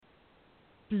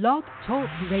Blog Talk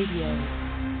Radio.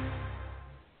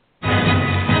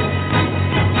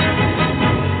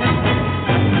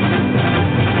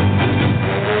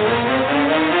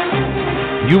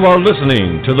 You are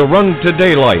listening to the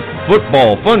Run2Daylight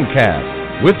Football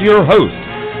Funcast with your host,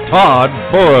 Todd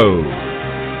Burrows.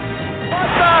 What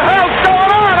the hell's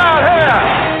going on out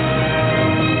here?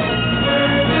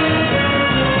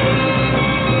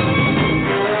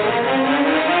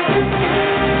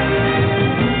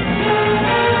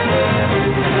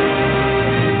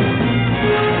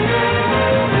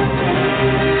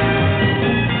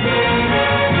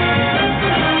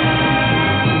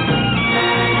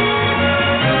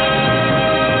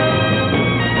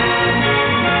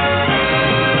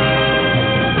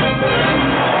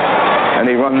 And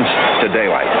he runs to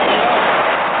daylight.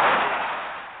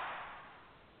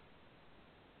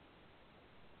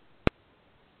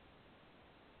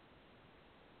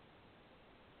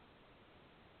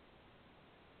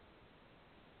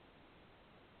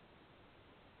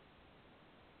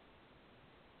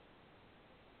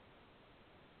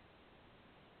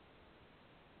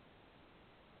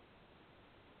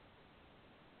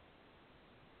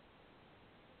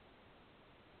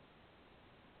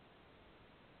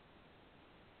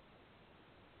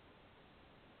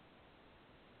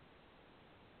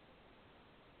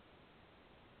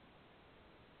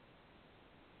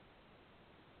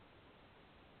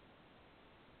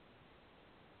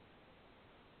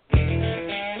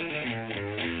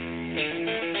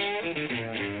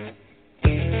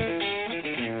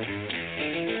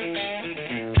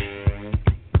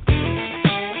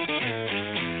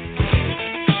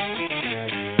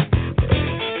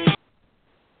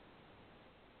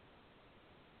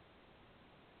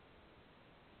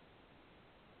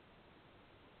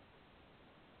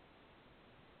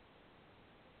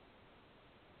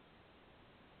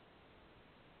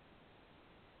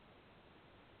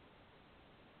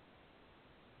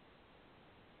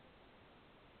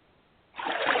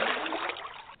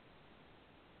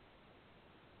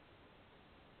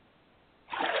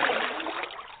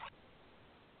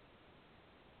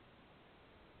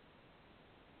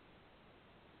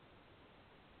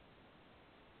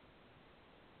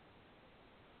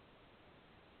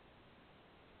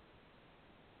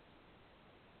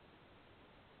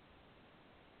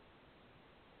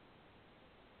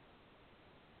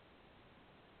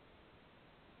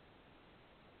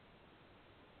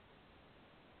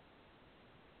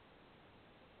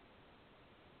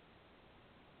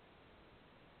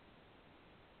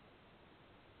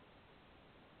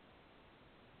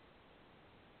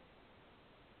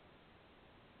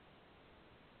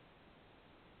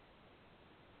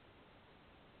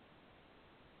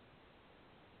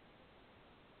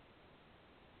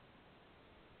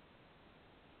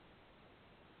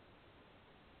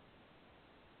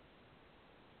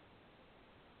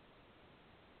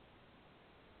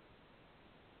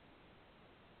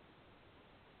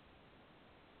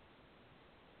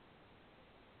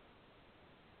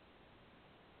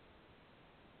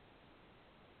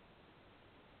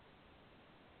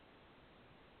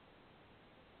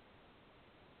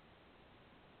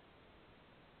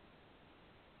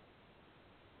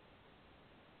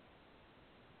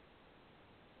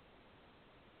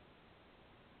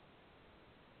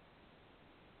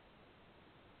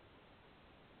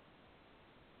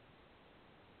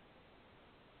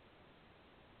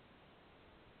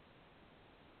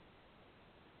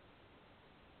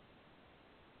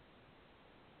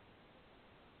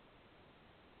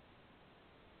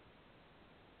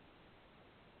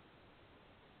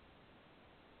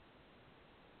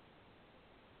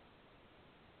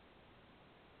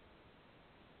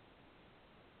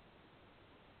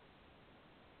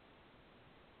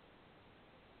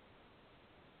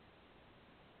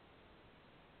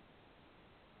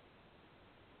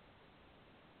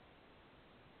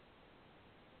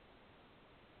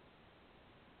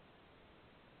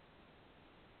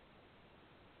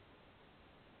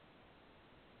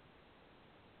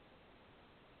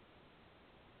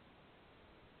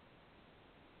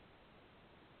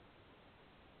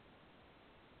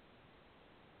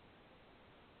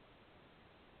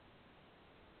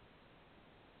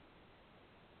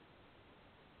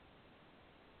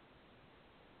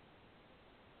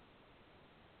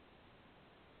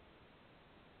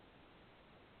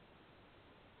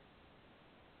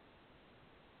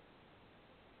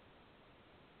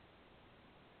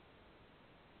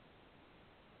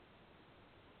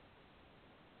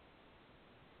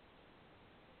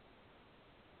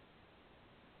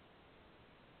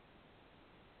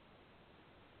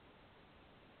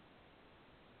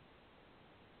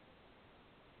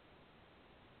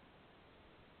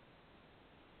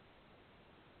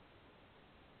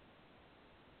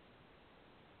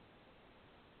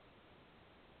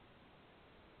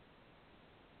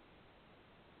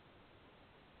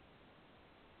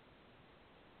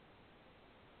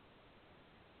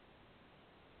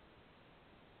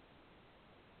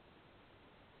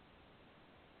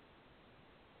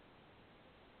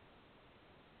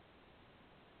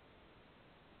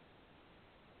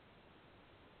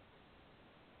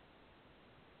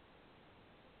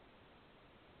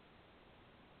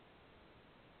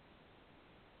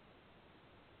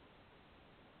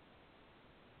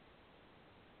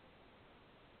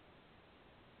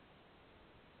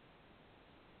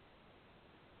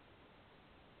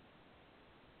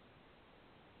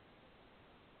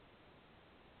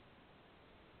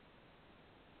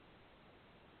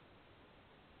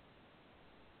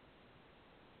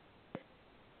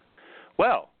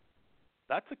 Well,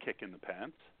 that's a kick in the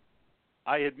pants.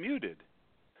 I had muted.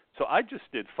 So I just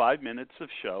did 5 minutes of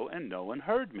show and no one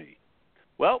heard me.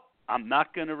 Well, I'm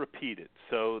not going to repeat it.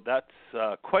 So that's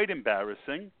quite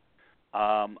embarrassing.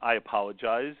 I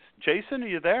apologize. Jason, are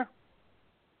you there?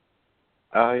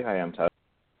 Yeah, I am, Todd.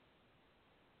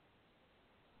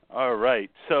 All right.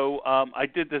 So I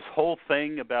did this whole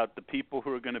thing about the people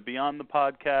who are going to be on the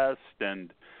podcast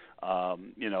and,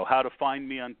 how to find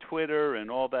me on Twitter and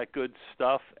all that good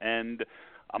stuff. And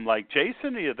I'm like,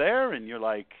 Jason, are you there? And you're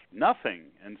like, nothing.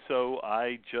 And so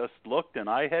I just looked, and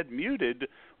I had muted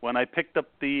when I picked up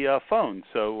the phone.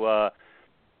 So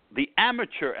the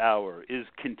amateur hour is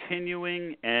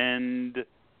continuing, and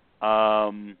I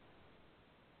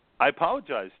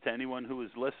apologize to anyone who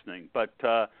is listening. But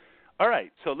all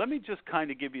right, so let me just kind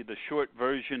of give you the short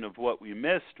version of what we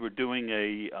missed. We're doing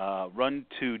a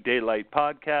Run2Daylight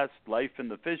podcast, Life in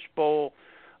the Fishbowl,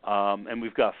 and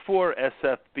we've got 4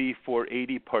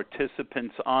 SFB480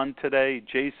 participants on today: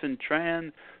 Jason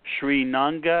Tran, Sree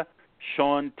Nanga,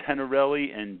 Sean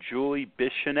Tennerelli, and Julie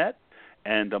Bissionette.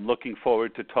 And I'm looking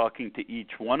forward to talking to each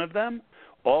one of them.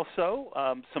 Also,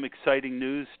 some exciting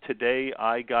news today.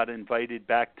 I got invited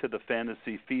back to the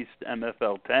Fantasy Feast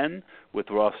MFL 10 with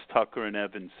Ross Tucker and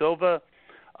Evan Silva.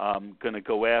 I'm going to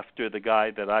go after the guy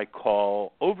that I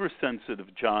call Oversensitive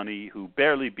Johnny, who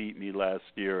barely beat me last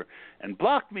year and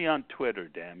blocked me on Twitter,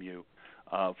 damn you,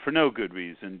 for no good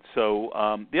reason. So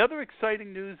the other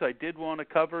exciting news I did want to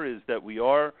cover is that we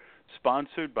are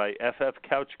sponsored by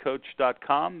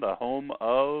ffcouchcoach.com, the home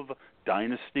of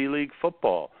Dynasty League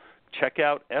football. Check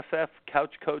out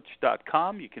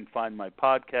ffcouchcoach.com. You can find my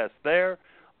podcast there.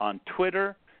 On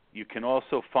Twitter, you can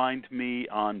also find me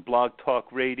on Blog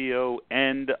Talk Radio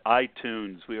and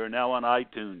iTunes. We are now on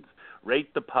iTunes.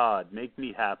 Rate the pod. Make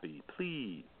me happy,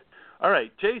 please. All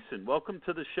right, Jason, welcome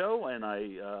to the show, and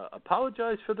I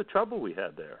apologize for the trouble we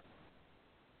had there.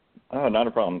 Oh, not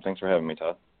a problem. Thanks for having me,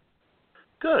 Todd.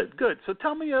 Good, good. So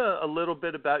tell me a little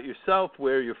bit about yourself,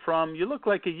 where you're from. You look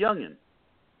like a youngin'.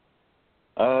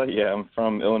 Yeah, I'm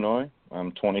from Illinois.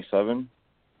 I'm 27.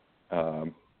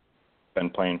 Been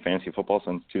playing fantasy football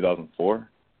since 2004.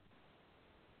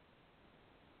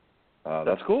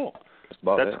 That's cool.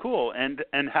 That's cool.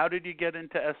 And how did you get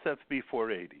into SFB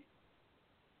 480?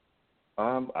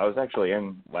 I was actually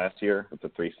in last year with the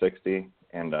 360,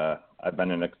 and I've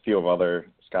been in a few of other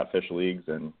Scott Fish leagues,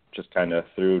 and just kind of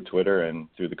through Twitter and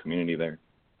through the community there.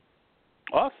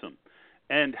 Awesome.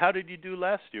 And how did you do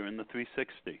last year in the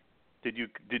 360? Did you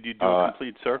do a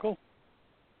complete circle?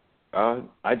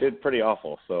 I did pretty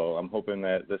awful, so I'm hoping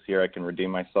that this year I can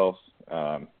redeem myself.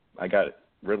 I got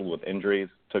riddled with injuries,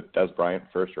 took Des Bryant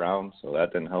first round, so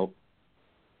that didn't help.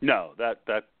 No, that's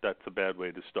a bad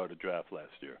way to start a draft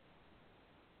last year.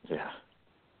 Yeah.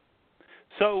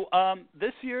 So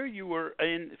this year you were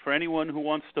in, for anyone who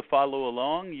wants to follow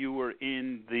along, you were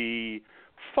in the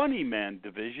Funny Man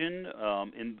division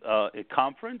in a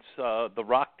conference, the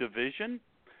Rock division.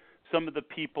 Some of the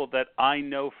people that I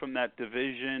know from that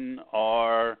division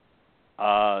are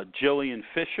Jillian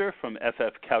Fisher from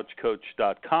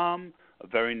ffcouchcoach.com, a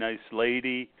very nice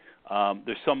lady.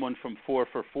 There's someone from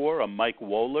 4for4, a Mike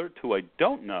Wohlert, who I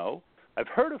don't know. I've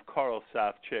heard of Carl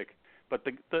Safchik, but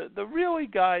the really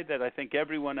guy that I think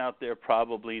everyone out there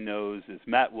probably knows is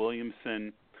Matt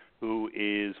Williamson, who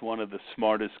is one of the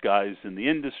smartest guys in the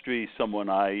industry, someone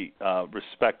I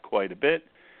respect quite a bit.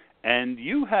 And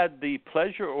you had the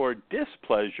pleasure or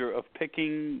displeasure of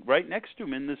picking right next to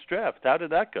him in this draft. How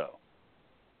did that go?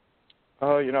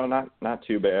 Oh, not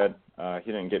too bad.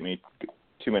 He didn't get me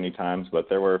too many times, but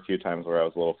there were a few times where I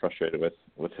was a little frustrated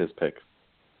with his picks.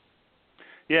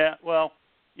 Yeah, well,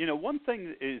 one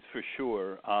thing is for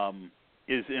sure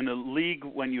is in a league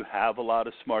when you have a lot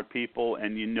of smart people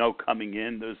and coming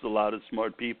in there's a lot of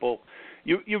smart people,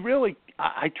 you really –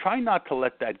 I try not to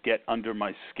let that get under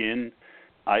my skin.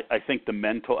 I think the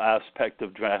mental aspect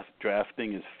of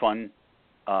drafting is fun,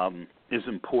 is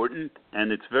important,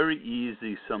 and it's very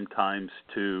easy sometimes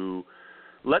to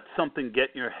let something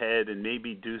get in your head and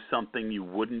maybe do something you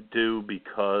wouldn't do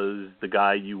because the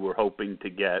guy you were hoping to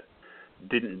get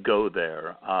didn't go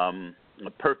there. A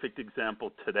perfect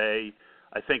example today,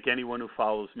 I think anyone who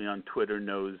follows me on Twitter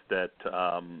knows that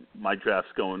my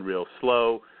draft's going real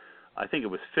slow. I think it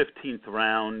was 15th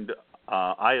round.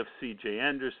 I have C.J.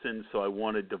 Anderson, so I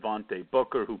wanted Devontae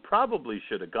Booker, who probably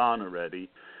should have gone already.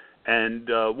 And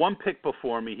one pick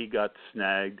before me, he got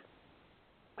snagged.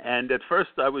 And at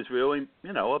first I was really,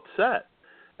 upset.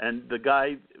 And the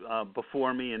guy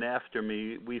before me and after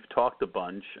me, we've talked a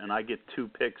bunch, and I get 2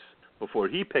 picks before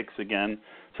he picks again.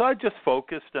 So I just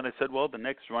focused, and I said, well, the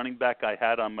next running back I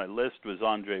had on my list was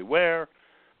Andre Ware,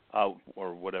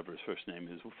 or whatever his first name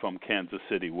is, from Kansas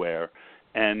City Ware,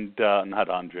 and not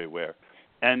Andre Ware.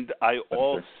 And I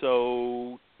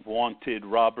also wanted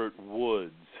Robert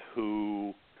Woods,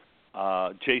 who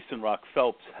Jason Rock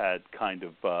Phelps had kind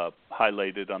of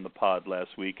highlighted on the pod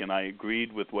last week, and I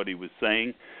agreed with what he was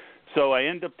saying. So I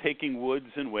end up taking Woods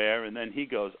and Ware, and then he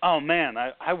goes, oh, man,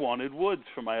 I wanted Woods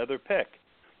for my other pick.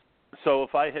 So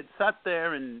if I had sat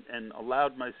there and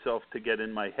allowed myself to get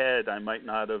in my head, I might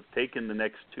not have taken the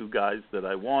next two guys that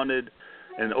I wanted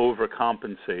and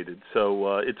overcompensated.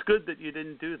 So it's good that you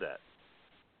didn't do that.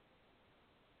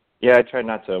 Yeah, I try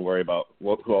not to worry about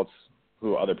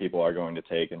who other people are going to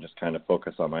take, and just kind of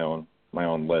focus on my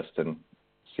own list and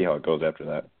see how it goes after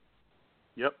that.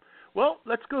 Yep. Well,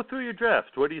 let's go through your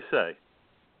draft. What do you say?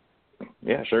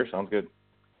 Yeah, sure. Sounds good.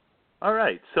 All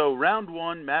right. So round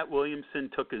one, Matt Williamson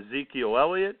took Ezekiel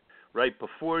Elliott right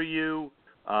before you,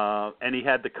 and he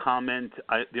had the comment,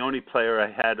 the only player I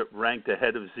had ranked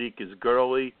ahead of Zeke is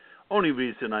Gurley. Only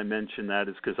reason I mention that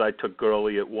is because I took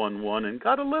Gurley at 1-1 and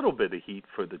got a little bit of heat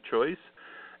for the choice.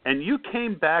 And you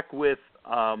came back with,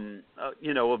 a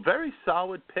very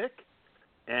solid pick.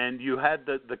 And you had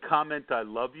the comment, I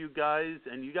love you guys,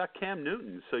 and you got Cam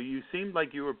Newton. So you seemed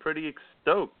like you were pretty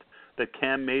stoked that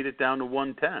Cam made it down to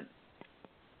 110.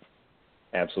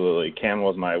 Absolutely. Cam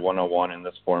was my 101 in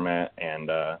this format, and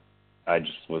I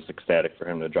just was ecstatic for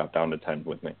him to drop down to 10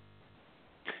 with me.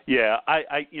 Yeah,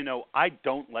 I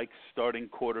don't like starting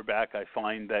quarterback. I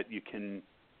find that you can,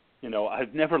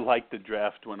 I've never liked the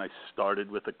draft when I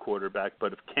started with a quarterback,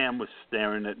 but if Cam was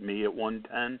staring at me at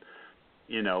 110,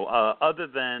 other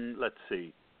than, let's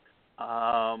see,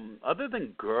 other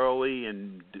than Gurley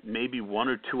and maybe one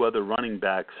or two other running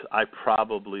backs, I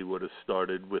probably would have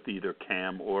started with either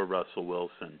Cam or Russell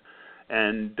Wilson.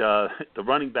 And the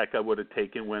running back I would have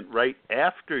taken went right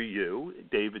after you,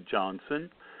 David Johnson,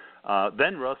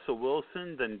 then Russell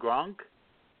Wilson, then Gronk,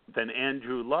 then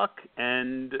Andrew Luck,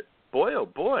 and boy, oh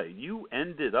boy, you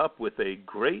ended up with a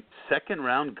great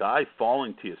second-round guy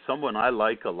falling to you, someone I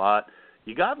like a lot.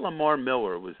 You got Lamar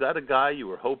Miller. Was that a guy you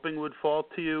were hoping would fall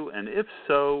to you? And if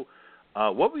so,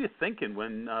 what were you thinking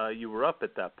when you were up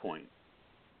at that point?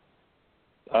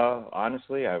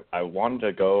 Honestly, I wanted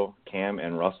to go Cam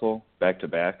and Russell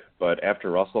back-to-back, but after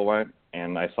Russell went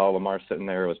and I saw Lamar sitting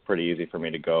there, it was pretty easy for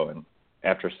me to go. And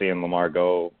after seeing Lamar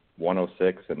go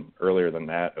 106 and earlier than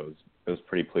that, I was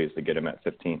pretty pleased to get him at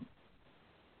 15.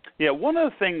 Yeah, one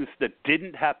of the things that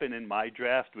didn't happen in my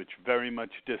draft, which very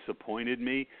much disappointed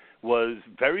me, was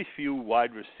very few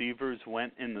wide receivers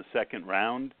went in the second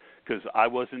round because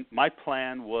my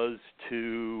plan was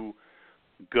to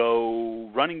go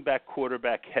running back,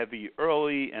 quarterback heavy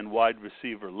early and wide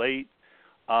receiver late.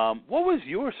 What was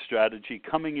your strategy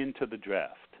coming into the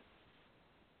draft?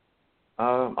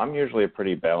 I'm usually a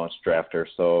pretty balanced drafter,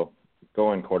 so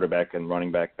going quarterback and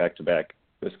running back back-to-back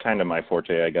is kind of my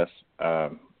forte, I guess.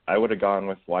 I would have gone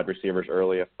with wide receivers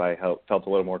early if I felt a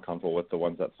little more comfortable with the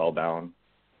ones that fell down.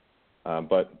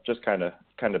 But just kind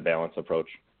of balanced approach.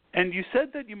 And you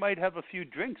said that you might have a few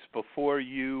drinks before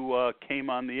you came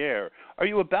on the air. Are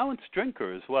you a balanced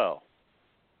drinker as well?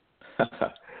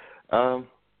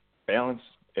 Balance.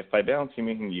 If by balance you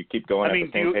mean you keep going at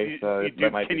the same pace,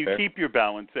 that might be fair. Can you keep your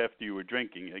balance after you were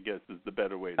drinking, I guess is the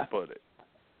better way to put it.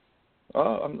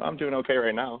 Oh, I'm doing okay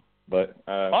right now. But,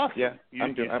 awesome. Yeah,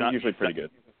 I'm usually pretty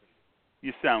good.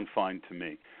 You sound fine to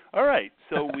me. All right,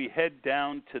 so we head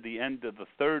down to the end of the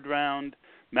third round.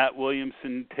 Matt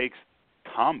Williamson takes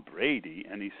Tom Brady,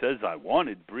 and he says, I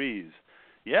wanted Breeze.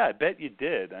 Yeah, I bet you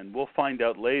did, and we'll find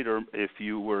out later if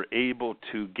you were able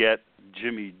to get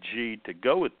Jimmy G to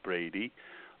go with Brady.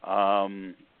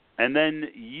 And then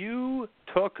you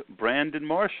took Brandon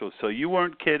Marshall, so you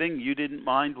weren't kidding. You didn't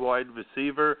mind wide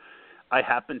receiver. I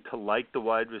happen to like the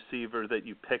wide receiver that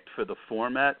you picked for the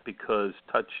format because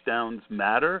touchdowns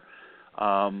matter,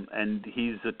 and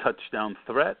he's a touchdown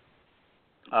threat.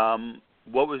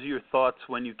 What was your thoughts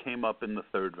when you came up in the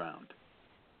third round?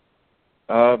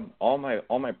 All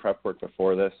my prep work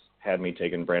before this had me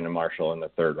taking Brandon Marshall in the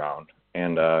third round,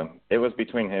 and it was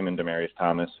between him and Demaryius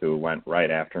Thomas, who went right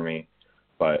after me.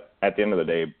 But at the end of the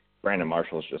day, Brandon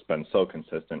Marshall's just been so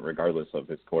consistent regardless of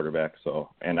his quarterback. So,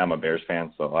 and I'm a Bears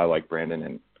fan, so I like Brandon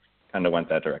and kind of went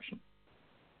that direction.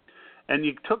 And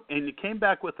you came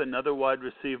back with another wide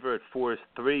receiver at 4-3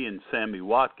 in Sammy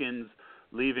Watkins,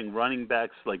 leaving running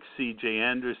backs like C.J.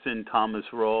 Anderson, Thomas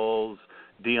Rawls,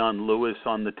 Dion Lewis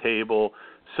on the table.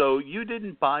 So you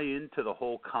didn't buy into the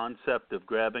whole concept of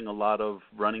grabbing a lot of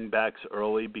running backs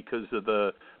early because of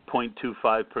the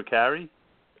 .25 per carry?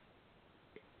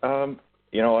 And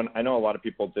I know a lot of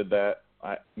people did that.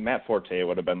 Matt Forte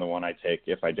would have been the one I take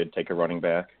if I did take a running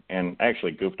back. And I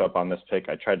actually goofed up on this pick.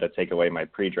 I tried to take away my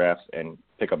pre-drafts and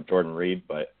pick up Jordan Reed,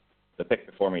 but the pick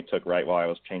before me took right while I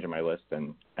was changing my list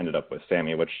and ended up with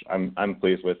Sammy, which I'm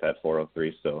pleased with at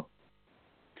 403 still.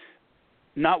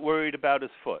 Not worried about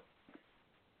his foot?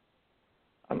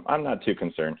 I'm not too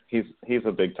concerned. He's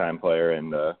a big-time player,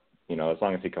 and, as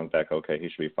long as he comes back okay, he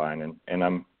should be fine,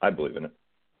 and I believe in it.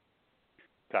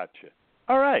 Gotcha.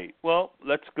 All right. Well,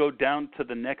 let's go down to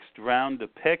the next round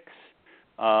of picks.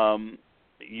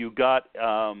 You got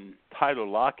Tyler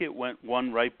Lockett went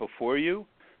one right before you.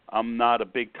 I'm not a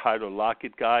big Tyler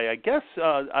Lockett guy. I guess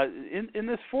in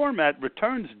this format,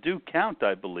 returns do count,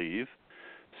 I believe.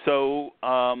 So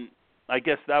I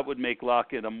guess that would make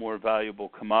Lockett a more valuable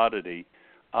commodity.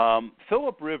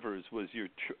 Phillip Rivers was your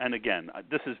and again,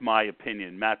 this is my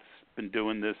opinion. Matt's been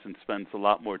doing this and spends a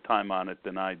lot more time on it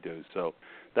than I do. So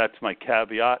that's my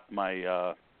caveat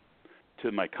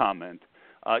to my comment.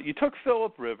 You took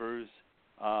Phillip Rivers.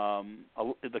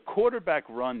 The quarterback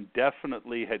run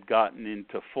definitely had gotten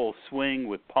into full swing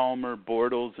with Palmer,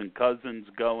 Bortles, and Cousins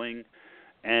going.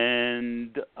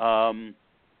 And,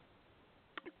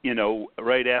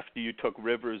 right after you took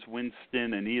Rivers,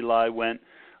 Winston and Eli went.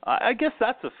 I guess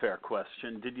that's a fair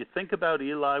question. Did you think about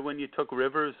Eli when you took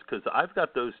Rivers? Because I've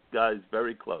got those guys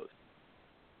very close.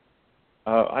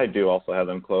 I do also have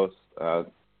them close. I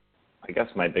guess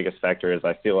my biggest factor is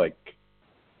I feel like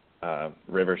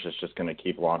Rivers is just going to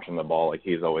keep launching the ball like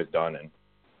he's always done, and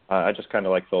I just kind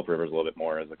of like Phillip Rivers a little bit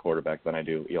more as a quarterback than I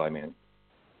do Eli Manning.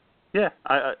 Yeah,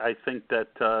 I think that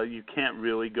you can't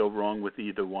really go wrong with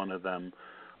either one of them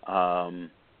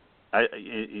in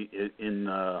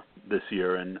this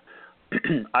year, and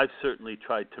I've certainly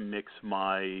tried to mix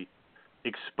my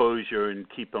exposure and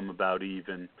keep them about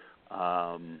even.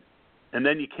 And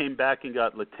then you came back and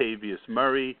got Latavius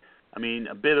Murray. I mean,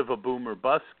 a bit of a boomer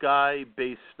bust guy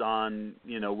based on,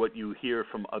 what you hear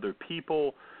from other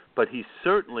people, but he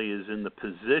certainly is in the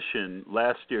position.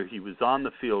 Last year he was on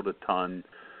the field a ton,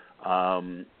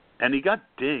 and he got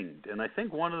dinged. And I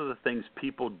think one of the things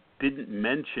people didn't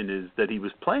mention is that he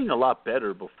was playing a lot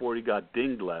better before he got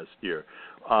dinged last year.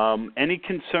 Any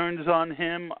concerns on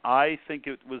him? I think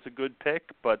it was a good pick,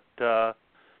 but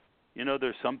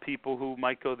there's some people who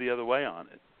might go the other way on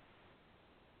it.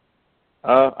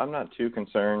 I'm not too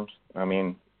concerned. I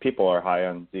mean, people are high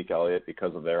on Zeke Elliott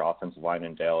because of their offensive line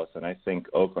in Dallas, and I think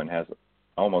Oakland has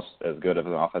almost as good of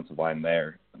an offensive line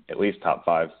there, at least top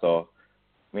 5. So,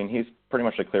 I mean, he's pretty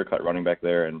much a clear-cut running back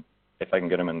there, and if I can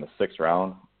get him in the 6th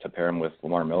round to pair him with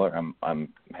Lamar Miller,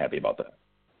 I'm happy about that.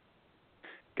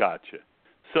 Gotcha.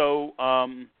 So,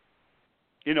 I'm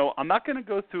not going to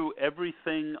go through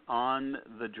everything on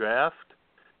the draft.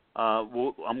 I'm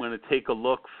going to take a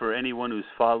look for anyone who's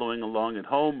following along at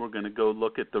home. We're going to go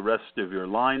look at the rest of your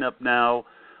lineup now.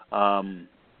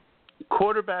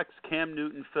 Quarterbacks, Cam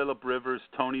Newton, Phillip Rivers,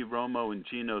 Tony Romo, and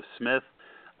Geno Smith.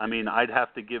 I mean, I'd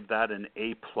have to give that an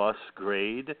A-plus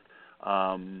grade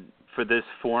for this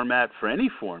format, for any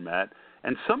format.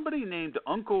 And somebody named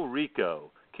Uncle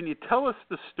Rico. Can you tell us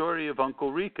the story of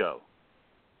Uncle Rico?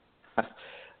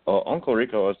 Well, Uncle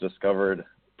Rico was discovered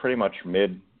pretty much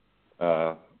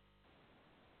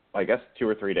I guess 2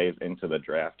 or 3 days into the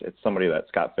draft. It's somebody that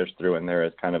Scott Fish threw in there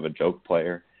as kind of a joke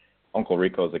player. Uncle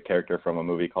Rico is a character from a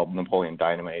movie called Napoleon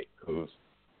Dynamite who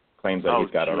claims that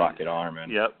he's got a rocket arm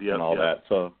and all that.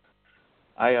 So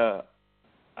I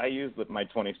used my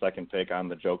 22nd pick on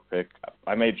the joke pick.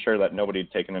 I made sure that nobody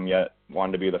had taken him yet,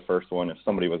 wanted to be the first one if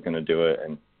somebody was going to do it,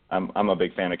 and I'm a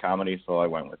big fan of comedy, so I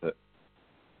went with it.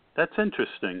 That's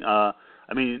interesting. I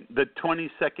mean, the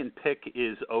 22nd pick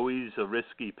is always a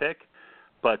risky pick,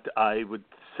 but I would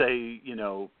say,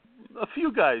 a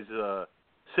few guys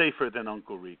safer than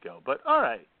Uncle Rico. But all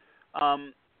right.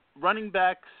 Running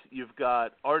backs, you've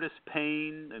got Artis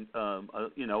Payne, and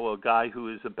a guy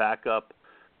who is a backup,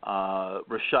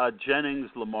 Rashad Jennings,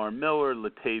 Lamar Miller,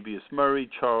 Latavius Murray,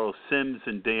 Charles Sims,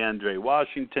 and DeAndre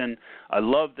Washington. I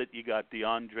love that you got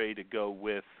DeAndre to go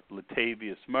with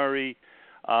Latavius Murray.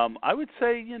 I would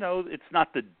say, it's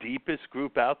not the deepest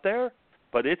group out there,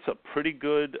 but it's a pretty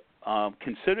good,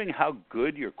 considering how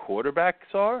good your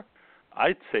quarterbacks are,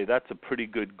 I'd say that's a pretty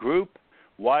good group.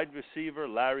 Wide receiver,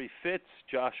 Larry Fitz,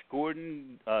 Josh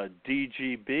Gordon,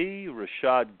 DGB,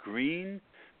 Rashad Green,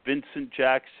 Vincent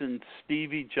Jackson,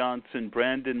 Stevie Johnson,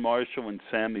 Brandon Marshall, and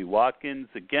Sammy Watkins.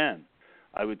 Again,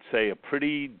 I would say a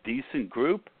pretty decent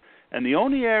group. And the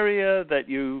only area that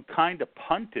you kind of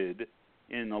punted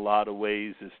in a lot of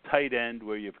ways is tight end,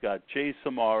 where you've got Jay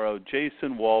Samaro,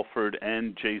 Jason Walford,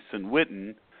 and Jason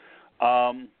Witten.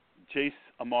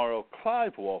 Amaro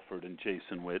Clive Walford and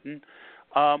Jason Witten.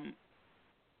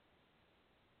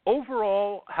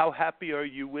 Overall, how happy are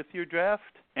you with your draft?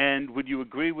 And would you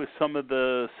agree with some of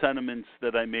the sentiments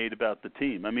that I made about the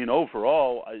team? I mean,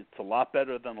 overall, it's a lot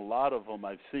better than a lot of them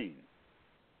I've seen.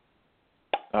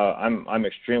 I'm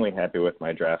extremely happy with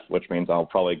my draft, which means I'll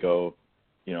probably go,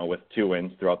 with 2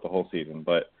 wins throughout the whole season.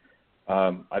 But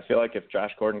I feel like if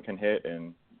Josh Gordon can hit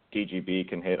and DGB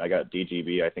can hit, I got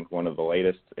DGB, I think, one of the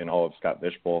latest in all of Scott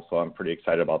Fishbowl, so I'm pretty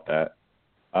excited about that.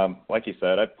 Like you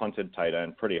said, I punted tight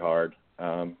end pretty hard.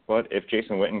 But if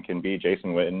Jason Witten can be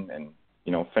Jason Witten and,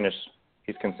 finish,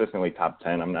 he's consistently top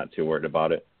 10, I'm not too worried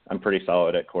about it. I'm pretty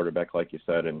solid at quarterback, like you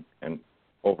said, and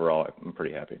overall I'm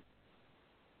pretty happy.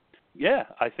 Yeah,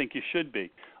 I think you should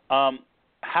be.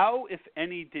 How, if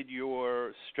any, did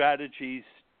your strategies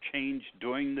change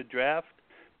during the draft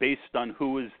based on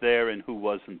who was there and who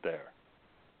wasn't there?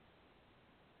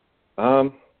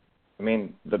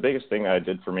 The biggest thing I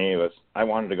did for me was I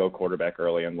wanted to go quarterback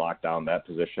early and lock down that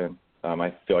position.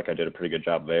 I feel like I did a pretty good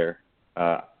job there.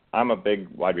 I'm a big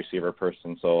wide receiver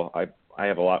person, so I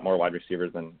have a lot more wide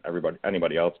receivers than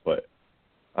anybody else, but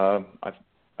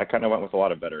I kind of went with a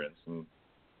lot of veterans. And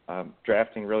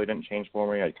drafting really didn't change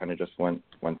for me. I kind of just went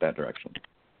that direction.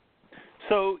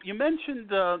 So you mentioned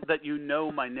that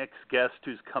my next guest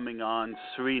who's coming on,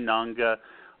 Sree Nanga.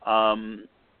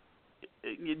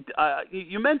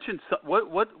 You mentioned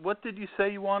what did you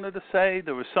say you wanted to say?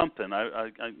 There was something.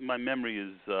 My memory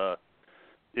is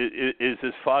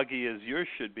as foggy as yours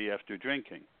should be after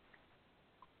drinking.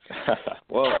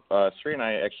 Well, Sree and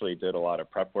I actually did a lot of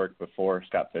prep work before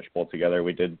Scott Fishbowl together.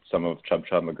 We did some of Chub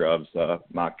McGrubb's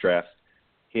mock drafts.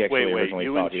 He actually originally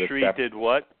you thought and he Sree did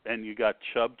what? And you got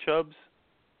Chubs?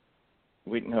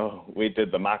 We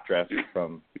did the mock draft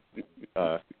from.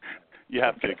 You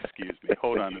have to excuse me.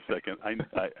 Hold on a second. I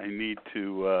need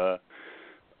to.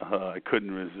 I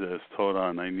couldn't resist. Hold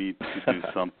on. I need to do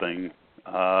something.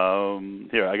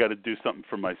 Here, I got to do something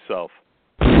for myself.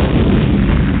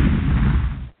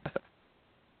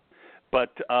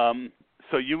 But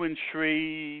so you and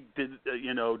Sree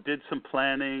did some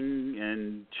planning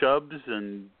and Chubs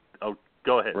and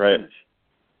go ahead. Right. Finish.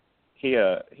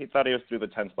 He thought he was through the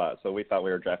 10 spot, so we thought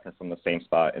we were drafting from the same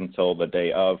spot until the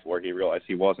day of, where he realized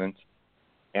he wasn't.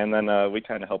 And then we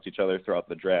kind of helped each other throughout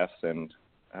the drafts, and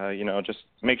just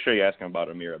make sure you ask him about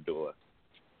Amir Abdullah.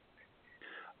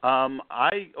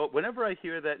 Whenever I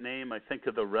hear that name, I think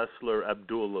of the wrestler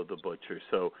Abdullah the Butcher.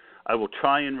 So I will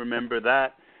try and remember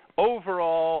that.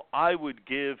 Overall, I would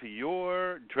give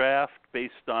your draft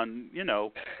based on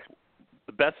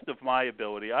the best of my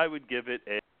ability. I would give it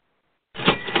a.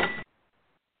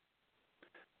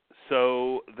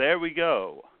 So there we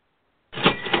go.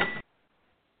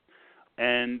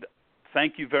 And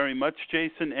thank you very much,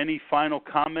 Jason. Any final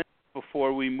comments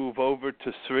before we move over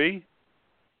to Sree?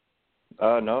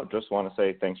 No, just want to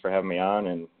say thanks for having me on,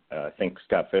 and I think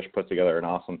Scott Fish put together an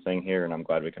awesome thing here, and I'm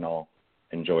glad we can all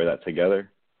enjoy that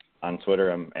together. On Twitter,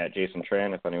 I'm at Jason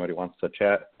Tran. If anybody wants to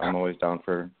chat, I'm always down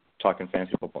for talking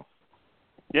fantasy football.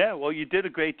 Yeah, well, you did a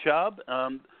great job,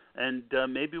 and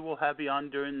maybe we'll have you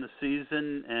on during the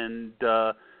season, and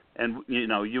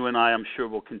you and I, I'm sure,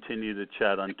 will continue to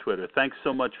chat on Twitter. Thanks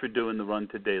so much for doing the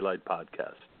Run2Daylight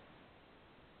podcast.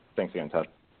 Thanks again, Todd.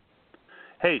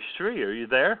 Hey, Sree, are you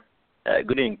there?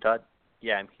 Good evening, Todd.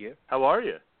 Yeah, I'm here. How are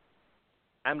you?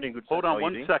 I'm doing good. Hold on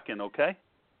 1 second, okay?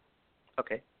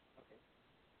 Okay.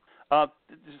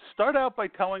 Start out by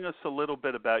telling us a little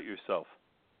bit about yourself.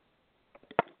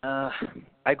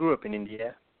 I grew up in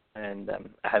India, and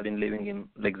I have been living in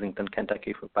Lexington,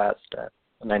 Kentucky for the past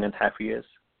 9.5 years,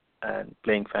 and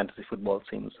playing fantasy football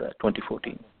since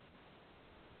 2014.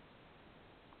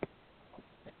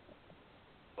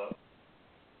 Hello?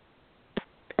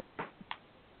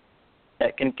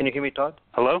 Can you hear me, Todd?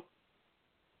 Hello?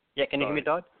 Yeah, can you hear me,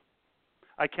 Todd?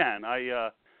 I can.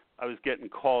 I was getting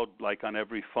called on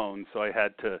every phone, so I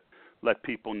had to let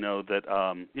people know that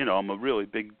I'm a really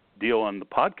big deal on the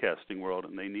podcasting world,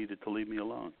 and they needed to leave me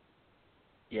alone.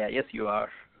 Yeah, yes, you are.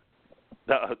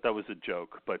 That was a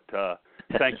joke, but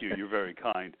thank you. You're very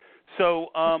kind.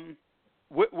 So,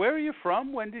 where are you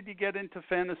from? When did you get into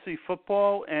fantasy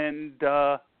football? And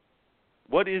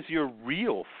what is your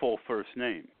real full first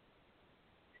name?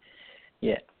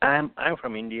 Yeah, I'm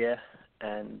from India,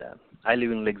 and I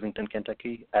live in Lexington,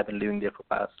 Kentucky. I've been living there for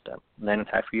the past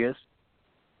 9.5 years,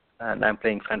 and I'm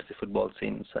playing fantasy football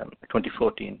since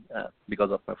 2014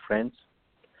 because of my friends.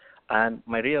 And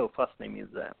my real first name is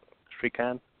Sree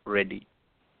Reddy,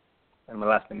 and my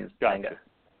last name is Nanga.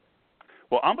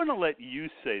 Well, I'm going to let you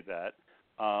say that.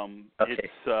 Okay.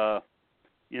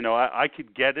 I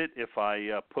could get it if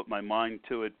I put my mind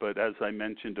to it, but as I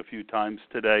mentioned a few times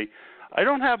today, I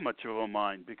don't have much of a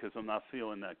mind because I'm not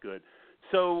feeling that good.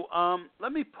 So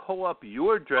let me pull up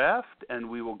your draft, and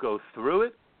we will go through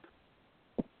it.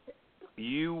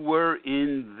 You were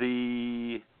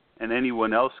in and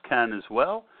anyone else can as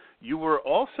well, you were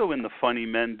also in the Funny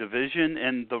Men division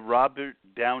and the Robert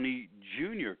Downey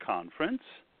Jr. Conference.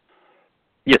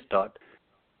 Yes, Todd.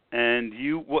 And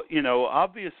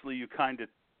obviously you kind of,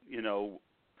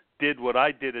 did what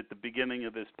I did at the beginning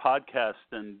of this podcast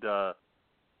and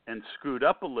screwed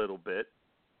up a little bit,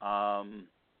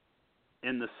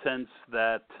 in the sense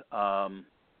that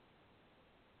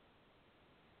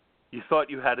you thought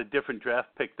you had a different draft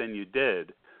pick than you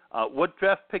did. What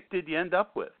draft pick did you end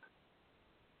up with?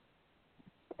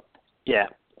 Yeah,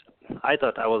 I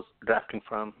thought I was drafting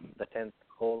from the 10th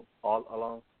hole all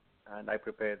along, and I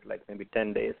prepared like maybe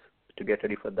 10 days to get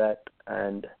ready for that.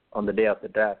 And on the day of the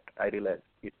draft, I realized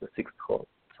it's the 6th hole.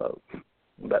 So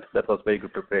that was very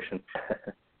good preparation.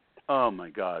 Oh, my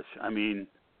gosh. I mean,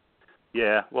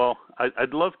 yeah, well,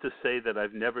 I'd love to say that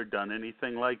I've never done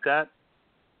anything like that,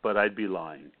 but I'd be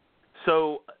lying.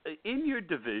 So in your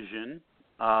division,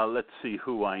 let's see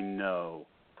who I know.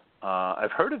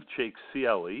 I've heard of Jake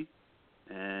Cieli,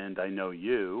 and I know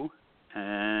you,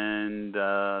 and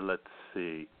let's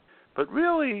see. But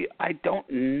really, I don't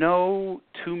know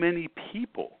too many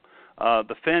people.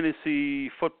 The Fantasy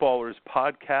Footballers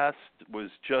podcast was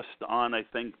just on, I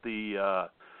think, the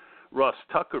Ross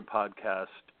Tucker podcast,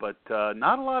 but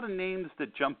not a lot of names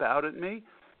that jump out at me,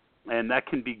 and that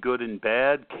can be good and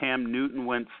bad. Cam Newton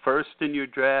went first in your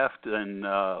draft, and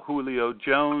Julio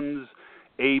Jones,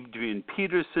 Adrian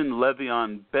Peterson,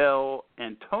 Le'Veon Bell,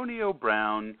 Antonio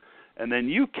Brown, and then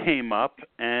you came up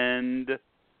and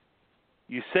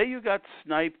you say you got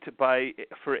sniped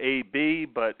for AB,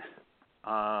 but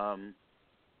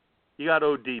you got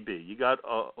ODB. You got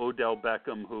Odell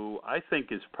Beckham, who I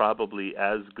think is probably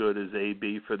as good as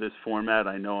AB for this format.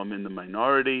 I know I'm in the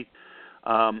minority.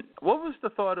 What was the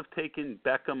thought of taking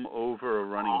Beckham over a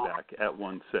running back at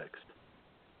 1/6?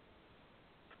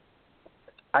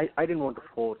 I didn't want to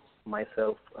force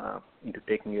myself into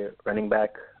taking a running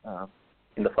back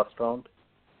in the first round,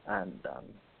 and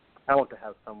I want to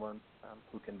have someone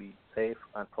who can be safe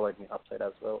and provide me upside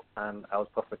as well, and I was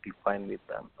perfectly fine with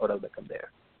Odell Beckham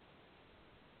there.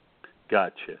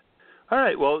 Gotcha. All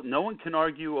right, well, no one can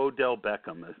argue Odell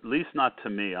Beckham, at least not to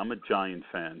me. I'm a Giant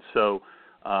fan. So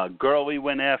Gurley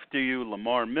went after you,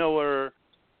 Lamar Miller,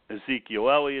 Ezekiel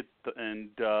Elliott, and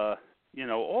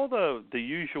all the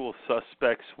usual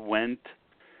suspects went.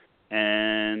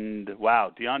 And,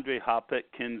 wow, DeAndre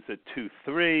Hopkins at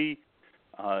 2-3,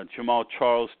 Jamal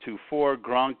Charles 2-4,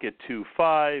 Gronk at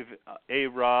 2-5,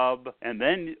 A-Rob, and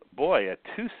then, boy, at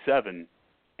 2-7,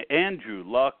 Andrew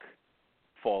Luck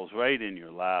falls right in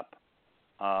your lap.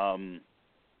 How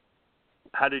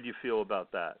did you feel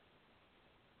about that?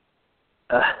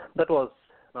 That was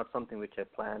not something which I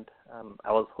planned.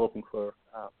 I was hoping for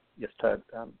a stud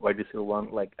wide receiver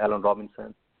one like Allen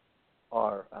Robinson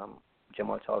or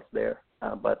Jamal Charles there,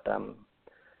 but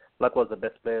Luck was the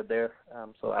best player there,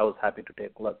 so I was happy to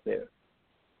take Luck there.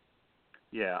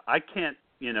 Yeah, I can't,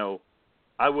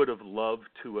 I would have loved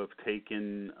to have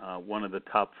taken one of the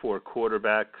top 4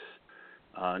 quarterbacks.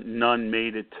 None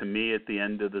made it to me at the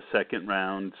end of the second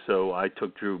round, so I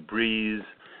took Drew Brees.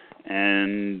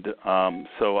 And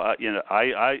so,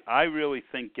 I really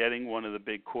think getting one of the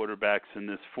big quarterbacks in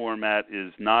this format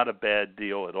is not a bad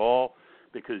deal at all,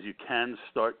 because you can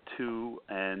start 2,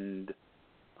 and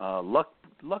Luck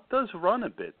does run a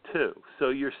bit too. So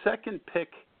your second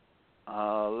pick,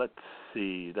 let's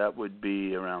see, that would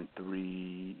be around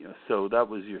 3. So that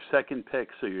was your second pick.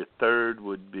 So your third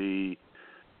would be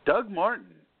Doug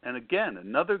Martin. And again,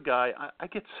 another guy, I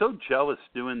get so jealous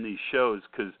doing these shows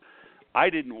because I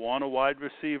didn't want a wide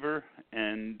receiver,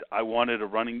 and I wanted a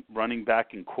running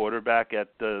back and quarterback at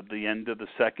the end of the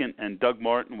second, and Doug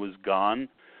Martin was gone.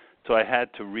 So I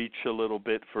had to reach a little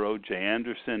bit for O.J.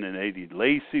 Anderson, and Eddie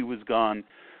Lacy was gone.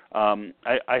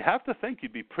 I have to think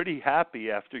you'd be pretty happy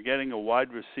after getting a wide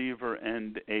receiver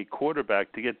and a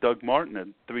quarterback to get Doug Martin at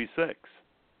 3-6.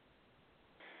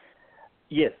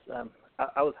 Yes,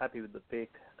 I was happy with the pick.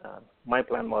 My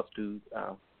plan was to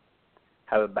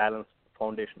have a balanced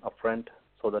foundation up front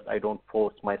so that I don't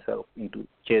force myself into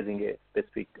chasing a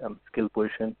specific skill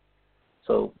position.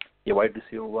 So a wide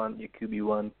receiver 1, a QB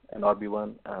 1, and RB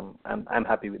 1, I'm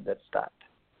happy with that start.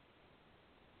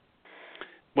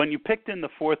 When you picked in the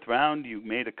 4th round, you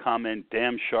made a comment,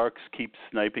 damn Sharks keep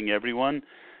sniping everyone.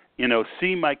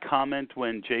 See my comment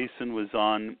when Jason was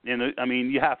on. I mean,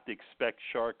 you have to expect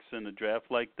Sharks in a draft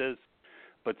like this.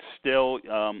 but still,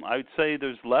 I would say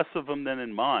there's less of them than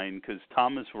in mine because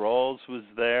Thomas Rawls was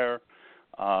there.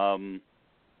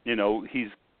 He's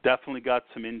definitely got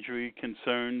some injury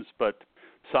concerns, but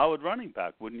solid running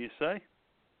back, wouldn't you say?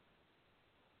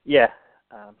 Yeah.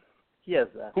 He has.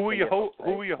 Who were you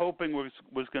hoping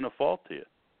was going to fall to you?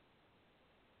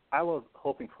 I was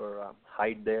hoping for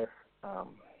Hyde there.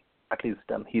 At least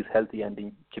he's healthy and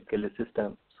in Chip Kelly's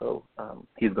system, so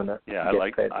he's gonna. Yeah, I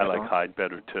like Hyde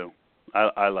better too.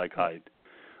 I like Hyde.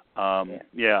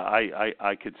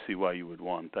 I could see why you would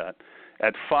want that.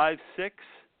 At 5'6",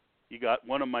 you got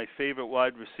one of my favorite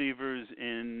wide receivers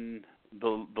in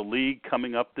the league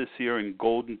coming up this year in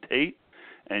Golden Tate,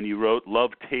 and you wrote,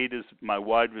 "Love Tate is my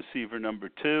wide receiver number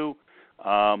 2."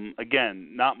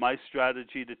 Again, not my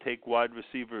strategy to take wide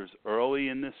receivers early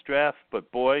in this draft,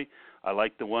 but boy, I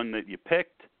like the one that you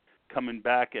picked. Coming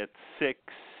back at 6'6",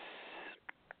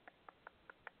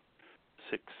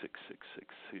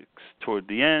 toward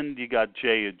the end, you got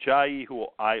Jay Ajayi, who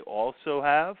I also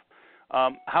have.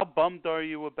 How bummed are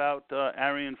you about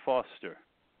Arian Foster?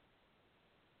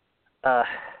 I'm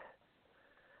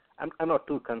not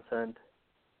too concerned.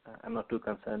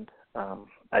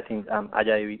 I think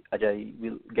Ajayi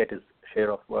will get his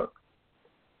share of work.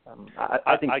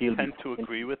 I think I tend to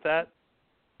agree with that.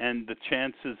 And the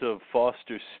chances of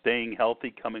Foster staying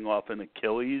healthy coming off an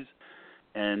Achilles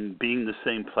and being the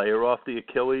same player off the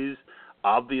Achilles,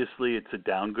 obviously it's a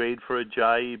downgrade for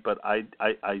Ajayi, but I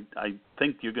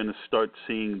think you're going to start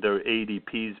seeing their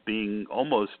ADPs being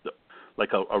almost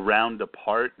like a round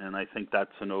apart, and I think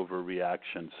that's an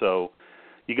overreaction. So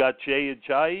you got Jay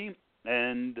Ajayi,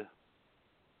 and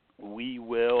we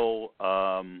will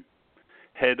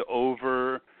head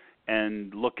over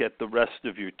and look at the rest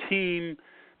of your team.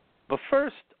 But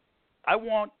first, I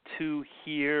want to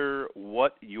hear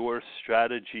what your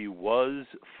strategy was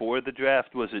for the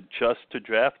draft. Was it just to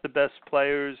draft the best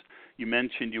players? You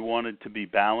mentioned you wanted to be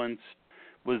balanced.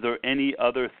 Was there any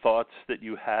other thoughts that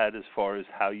you had as far as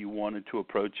how you wanted to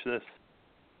approach this?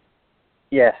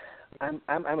 Yeah, I'm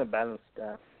a balanced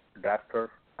drafter,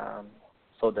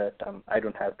 so that I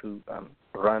don't have to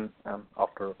run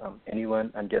after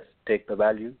anyone and just take the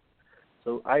value.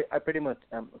 So I pretty much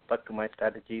stuck to my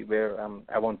strategy where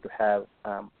I want to have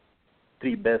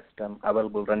 3 best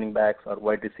available running backs or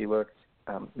wide receivers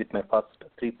with my first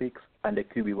 3 picks and a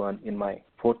QB1 in my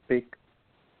 4th pick.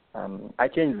 I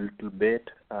changed a little bit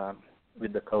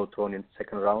with the curve thrown in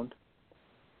 2nd round.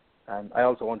 And I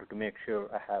also wanted to make sure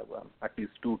I have at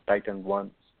least 2 tight end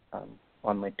ones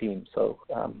on my team. So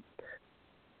I'm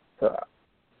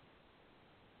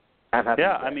happy.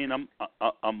 Yeah, I mean,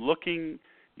 I'm looking.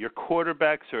 Your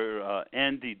quarterbacks are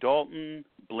Andy Dalton,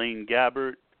 Blaine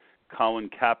Gabbert, Colin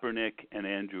Kaepernick, and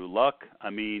Andrew Luck. I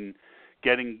mean,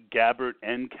 getting Gabbert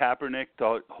and Kaepernick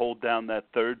to hold down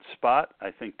that 3rd spot,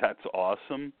 I think that's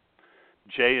awesome.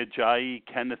 Jay Ajayi,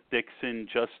 Kenneth Dixon,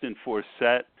 Justin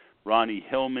Forsett, Ronnie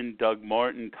Hillman, Doug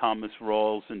Martin, Thomas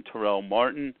Rawls, and Terrell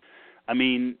Martin. I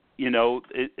mean,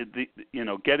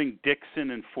 getting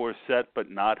Dixon and Forsett but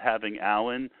not having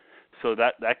Allen, so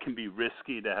that can be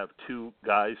risky to have 2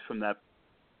 guys from that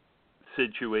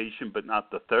situation but not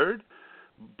the 3rd.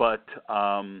 But,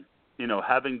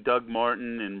 having Doug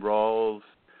Martin and Rawls,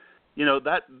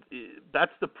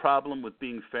 that's the problem with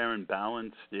being fair and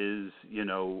balanced is,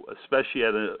 especially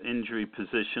at an injury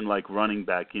position like running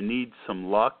back, you need some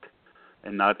luck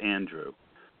and not Andrew.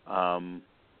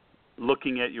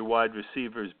 Looking at your wide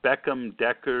receivers, Beckham,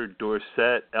 Decker,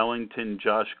 Dorsett, Ellington,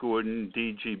 Josh Gordon,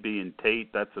 DGB, and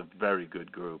Tate, that's a very good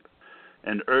group.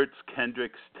 And Ertz,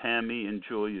 Kendricks, Tammy, and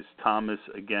Julius Thomas,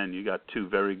 again, you got 2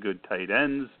 very good tight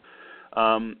ends.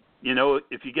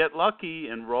 If you get lucky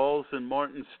and Rawls and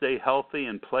Martin stay healthy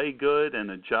and play good and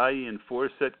Ajayi and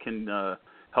Forsett can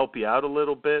help you out a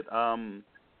little bit,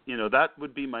 that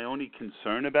would be my only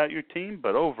concern about your team.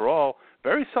 But overall,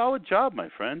 very solid job, my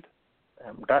friend.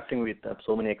 Drafting with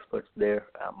so many experts there,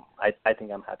 I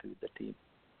think I'm happy with the team.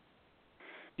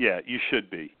 Yeah, you should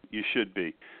be.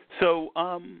 So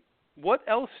what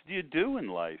else do you do in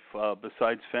life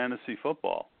besides fantasy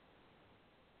football?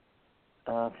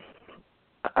 I'm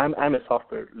a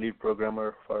software lead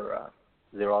programmer for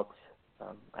Xerox.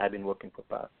 I've been working for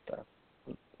past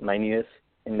 9 years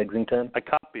in Lexington. I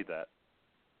copied that.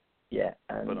 Yeah,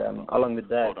 and along with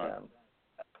that, hold on.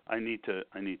 I need to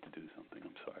do something.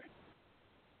 I'm sorry.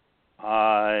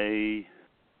 I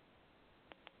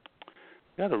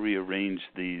got to rearrange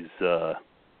these.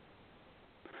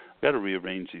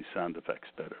 Sound effects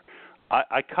better.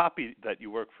 I copied that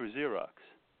you work for Xerox.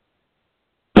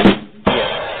 There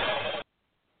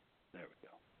we go.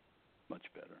 Much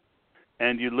better.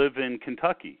 And you live in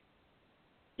Kentucky.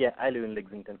 Yeah, I live in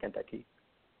Lexington, Kentucky.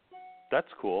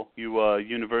 That's cool. You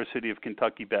University of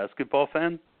Kentucky basketball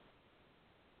fan?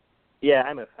 Yeah,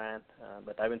 I'm a fan,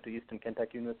 but I went to Eastern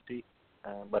Kentucky University,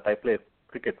 but I play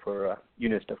cricket for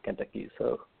University of Kentucky,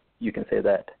 so you can say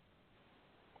that.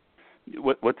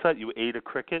 What's that? You ate a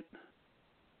cricket?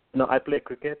 No, I play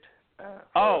cricket.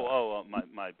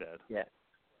 My bad. Yeah.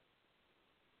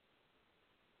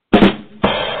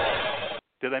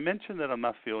 Did I mention that I'm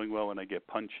not feeling well and I get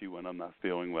punchy when I'm not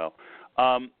feeling well?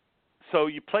 So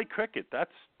you play cricket.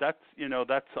 That's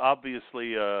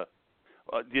obviously. Do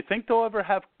you think they'll ever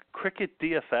have cricket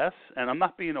DFS? And I'm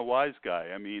not being a wise guy.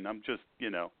 I mean, I'm just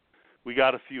we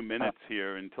got a few minutes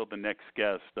here until the next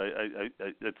guest.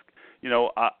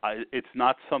 It's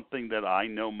not something that I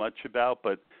know much about,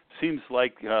 but seems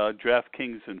like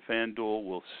DraftKings and FanDuel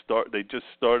will start. They just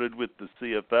started with the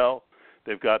CFL.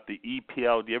 They've got the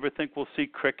EPL. Do you ever think we'll see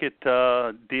cricket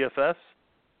DFS?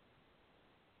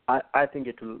 I think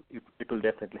it will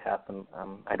definitely happen.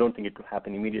 I don't think it will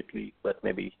happen immediately, but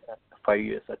maybe 5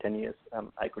 years or 10 years,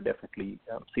 I could definitely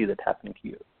see that happening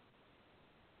here.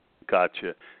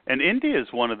 Gotcha. And India is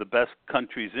one of the best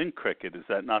countries in cricket. Is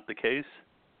that not the case?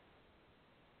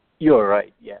 You're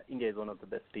right. Yeah, India is one of the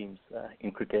best teams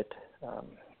in cricket.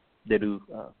 They do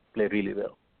play really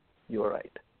well. You're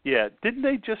right. Yeah. Didn't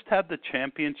they just have the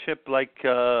championship like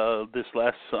this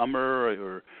last summer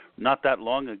or not that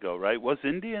long ago, right? Was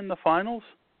India in the finals?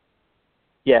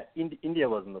 Yeah, India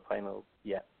was in the finals,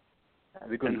 yeah.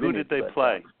 And who did they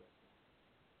play?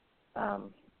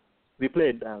 We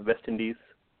played West Indies,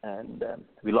 and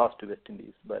we lost to West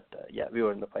Indies, but yeah, we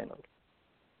were in the finals.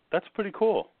 That's pretty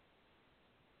cool.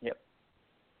 Yep.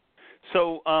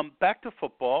 So back to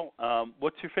football.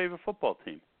 What's your favorite football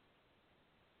team?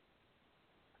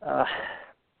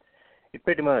 It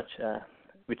pretty much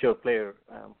whichever player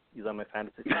is on my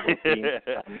fantasy football team.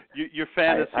 Your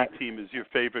fantasy team is your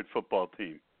favorite football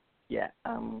team. Yeah,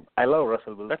 I love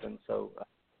Russell Wilson, so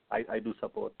I do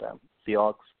support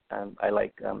Seahawks, and I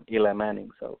like Eli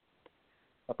Manning, so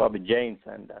probably Giants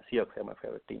and Seahawks are my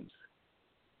favorite teams.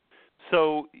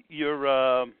 So you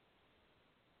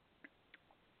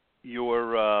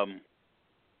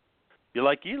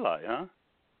like Eli, huh?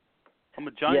 I'm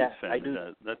a Giants fan. I do.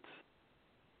 That's.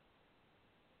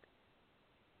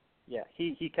 Yeah,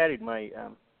 he carried my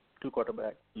two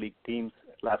quarterback league teams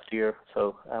last year,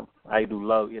 so I do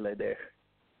love Eli there.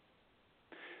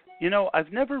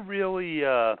 I've never really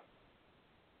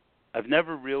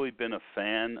been a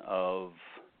fan of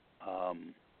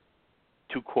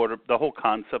the whole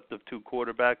concept of two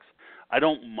quarterbacks. I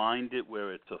don't mind it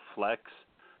where it's a flex,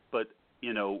 but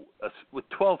with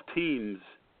 12 teams,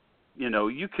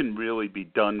 you can really be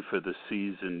done for the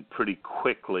season pretty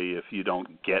quickly if you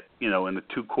don't get, in a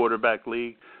two-quarterback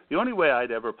league. The only way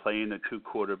I'd ever play in a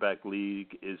two-quarterback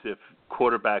league is if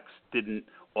quarterbacks didn't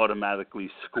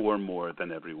automatically score more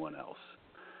than everyone else.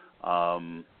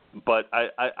 But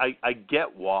I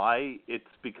get why it's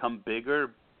become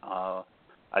bigger.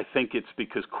 I think it's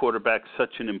because quarterback's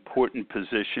such an important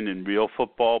position in real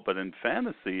football, but in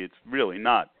fantasy, it's really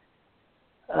not.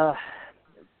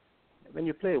 When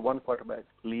you play one quarterback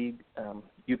league,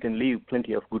 you can leave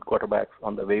plenty of good quarterbacks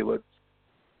on the waivers.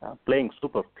 Playing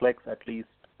super flex at least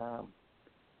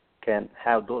can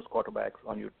have those quarterbacks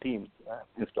on your team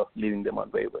instead of leaving them on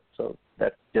waivers. So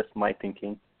that's just my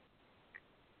thinking.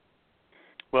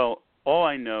 Well, all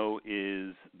I know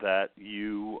is that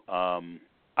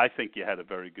I think you had a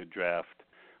very good draft.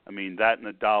 I mean, that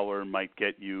and $1 might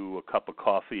get you a cup of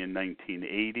coffee in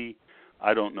 1980.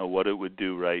 I don't know what it would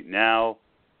do right now.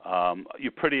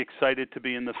 You're pretty excited to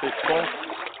be in the Fishbowl?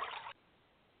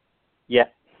 Yeah,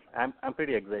 I'm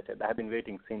pretty excited. I've been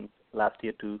waiting since last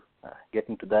year to get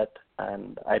into that,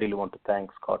 and I really want to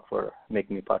thank Scott for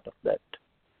making me part of that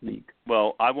league.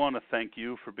 Well, I want to thank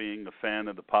you for being a fan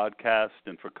of the podcast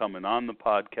and for coming on the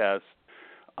podcast.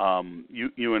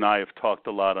 You and I have talked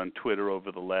a lot on Twitter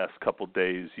over the last couple of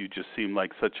days. You just seem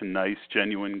like such a nice,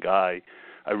 genuine guy.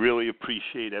 I really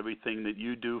appreciate everything that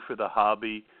you do for the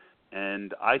hobby.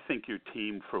 And I think your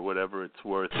team, for whatever it's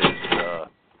worth, is,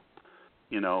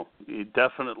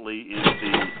 definitely in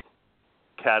the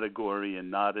category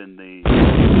and not in the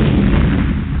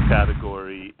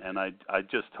category. And I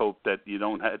just hope that you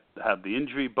don't have the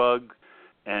injury bug.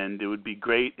 And it would be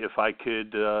great if I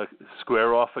could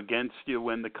square off against you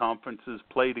when the conferences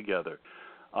play together.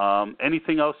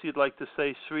 Anything else you'd like to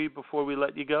say, Sree, before we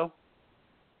let you go?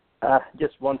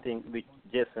 Just one thing, which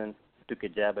Jason took a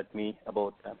jab at me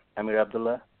about Amir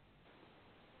Abdullah.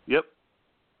 Yep.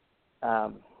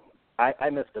 I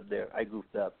messed up there. I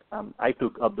goofed up. I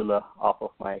took Abdullah off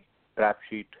of my draft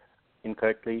sheet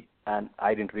incorrectly, and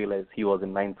I didn't realize he was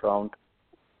in 9th round,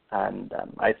 and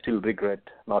I still regret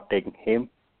not taking him.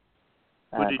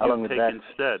 Who did you take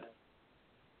instead?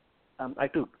 I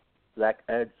took Zach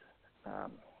Ertz.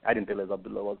 I didn't realize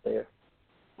Abdullah was there.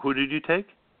 Who did you take?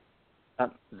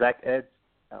 Zach Ertz,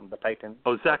 the Titan.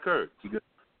 Oh, Zach Ertz.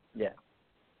 Yeah.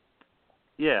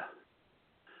 Yeah.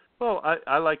 Well,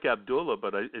 I like Abdullah,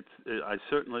 but I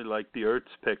certainly like the Ertz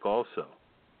pick also.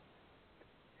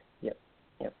 Yep.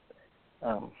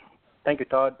 Thank you,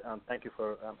 Todd. Thank you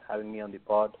for having me on the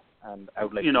pod. And I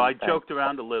would like to I joked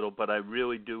around a little, but I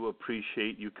really do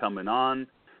appreciate you coming on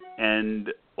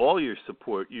and all your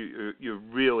support. You're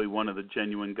really one of the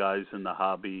genuine guys in the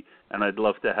hobby, and I'd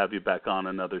love to have you back on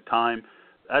another time.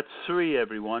 That's Sree,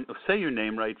 everyone. Say your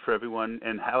name right for everyone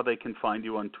and how they can find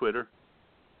you on Twitter.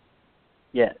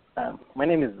 Yeah, my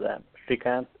name is Sree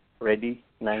Nanga.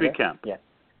 Sree.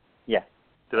 Yeah.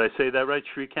 Did I say that right,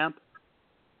 Sree?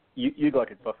 You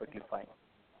got it perfectly fine.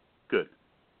 Good.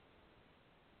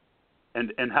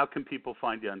 And how can people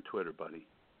find you on Twitter, buddy?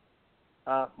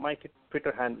 My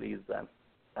Twitter handle is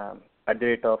at the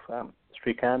rate of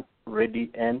Srikant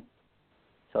Reddy N.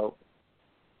 So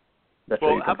that's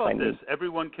where you how can about find this? me.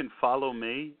 Everyone can follow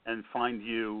me and find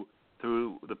you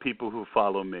through the people who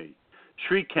follow me.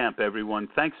 Sree Camp, everyone.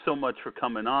 Thanks so much for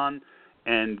coming on,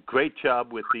 and great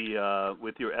job with the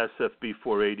with your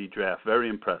SFB480 draft. Very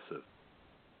impressive.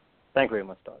 Thank you very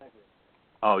much, Todd.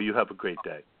 Oh, you have a great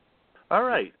day. All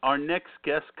right. Our next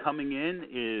guest coming in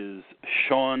is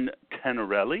Sean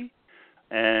Tennerelli,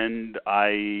 and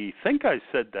I think I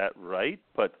said that right,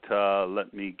 but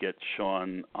let me get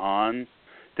Sean on.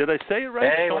 Did I say it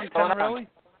right, hey, Sean what's going Tennerelli? on?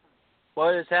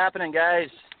 What is happening, guys?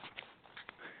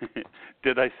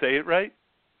 Did I say it right?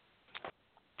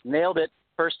 Nailed it.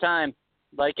 First time.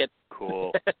 Like it.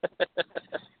 Cool.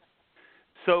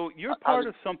 So you're part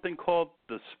of something called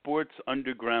the Sports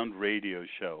Underground Radio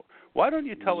Show. Why don't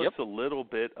you tell us a little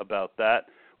bit about that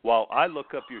while I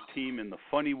look up your team in the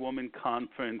Funny Woman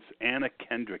Conference, Anna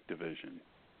Kendrick Division?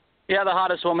 Yeah, the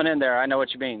hottest woman in there. I know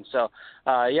what you mean. So,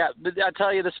 but I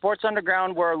tell you, the Sports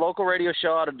Underground, we're a local radio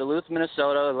show out of Duluth,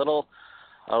 Minnesota, a little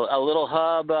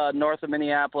hub north of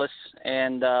Minneapolis,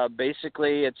 and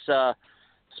basically it's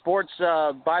sports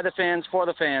by the fans for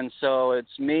the fans. So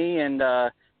it's me and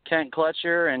Kent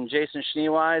Clutcher and Jason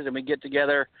Schneewise, and we get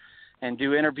together and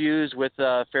do interviews with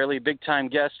fairly big-time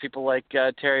guests, people like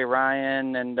Terry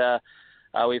Ryan, and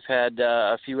we've had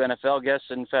a few NFL guests.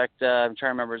 In fact, I'm trying to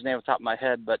remember his name off the top of my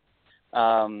head, but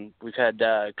we've had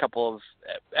a couple of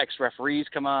ex-referees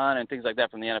come on and things like that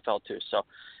from the NFL too. So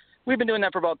we've been doing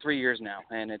that for about 3 years now,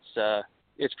 and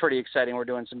it's pretty exciting. We're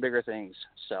doing some bigger things.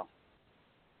 So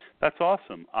that's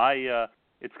awesome.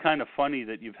 It's kind of funny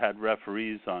that you've had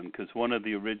referees on, because one of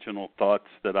the original thoughts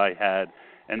that I had,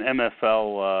 and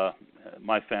MFL,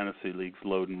 my fantasy league's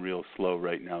loading real slow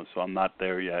right now, so I'm not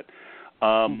there yet.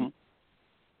 One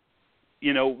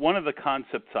of the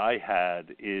concepts I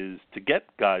had is to get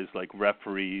guys like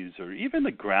referees or even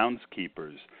the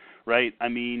groundskeepers, right? I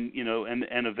mean,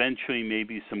 and eventually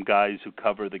maybe some guys who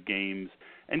cover the games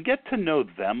and get to know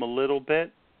them a little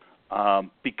bit.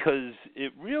 Because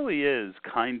it really is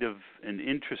kind of an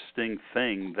interesting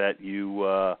thing that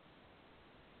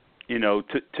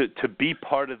to be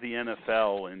part of the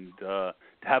NFL and to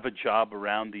have a job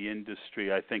around the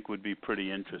industry, I think would be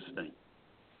pretty interesting.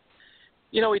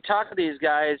 We talk to these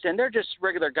guys, and they're just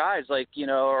regular guys, like,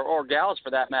 or gals for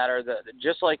that matter,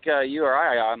 just like you or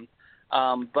I am.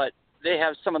 But they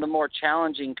have some of the more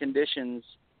challenging conditions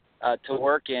to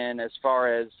work in as far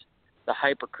as the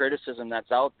hypercriticism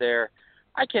that's out there.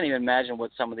 I can't even imagine what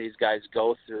some of these guys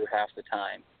go through half the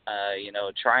time,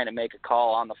 trying to make a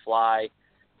call on the fly,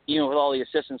 even with all the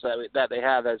assistance that they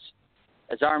have as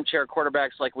armchair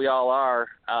quarterbacks like we all are.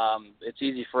 It's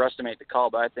easy for us to make the call,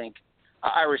 but I think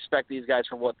I respect these guys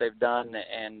for what they've done,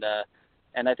 and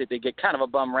I think they get kind of a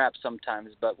bum rap sometimes,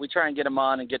 but we try and get them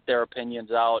on and get their opinions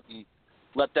out and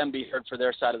let them be heard for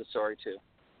their side of the story too.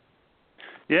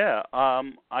 Yeah,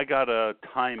 I got a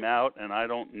timeout, and I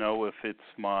don't know if it's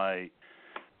my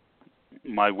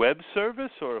web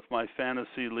service or if my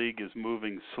fantasy league is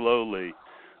moving slowly.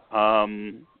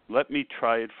 Let me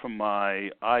try it from my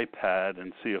iPad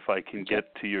and see if I can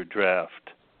get to your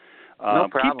draft. No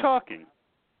problem. Keep talking.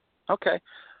 Okay.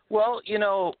 Well,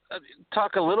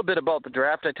 talk a little bit about the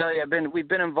draft. I tell you, we've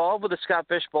been involved with the Scott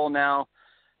Fishbowl now.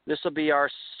 This will be our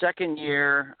second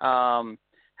year.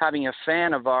 Having a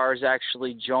fan of ours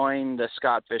actually join the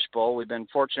Scott Fishbowl. We've been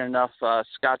fortunate enough.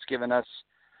 Scott's given us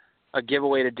a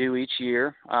giveaway to do each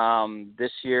year.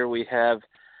 This year we have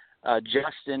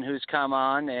Justin, who's come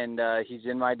on, and he's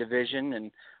in my division, and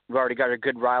we've already got a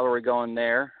good rivalry going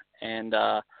there. And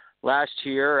last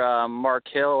year, Mark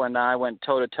Hill and I went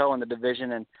toe-to-toe in the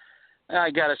division, and I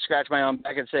got to scratch my own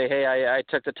back and say, hey, I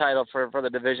took the title for the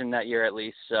division that year at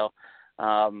least. So,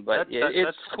 but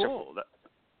that's cool.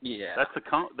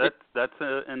 That's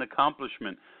an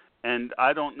accomplishment. And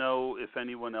I don't know if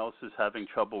anyone else is having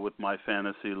trouble with my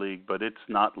fantasy league, but it's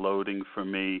not loading for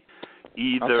me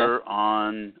either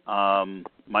on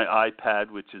my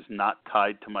iPad, which is not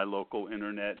tied to my local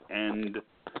internet, and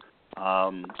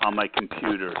on my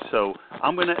computer. So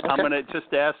I'm gonna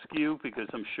just ask you, because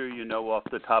I'm sure you know off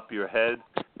the top of your head,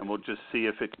 and we'll just see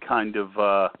if it kind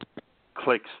of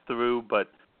clicks through.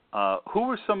 But who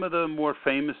were some of the more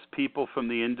famous people from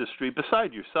the industry,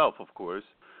 beside yourself, of course,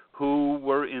 who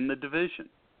were in the division?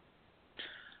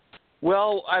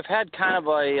 Well, I've had kind of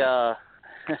a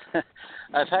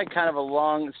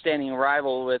long-standing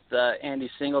rival with Andy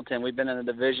Singleton. We've been in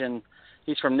the division.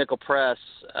 He's from Nickel Press.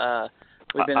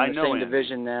 We've been in the same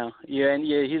division now. Yeah, and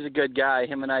he's a good guy.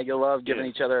 Him and I love giving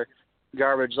each other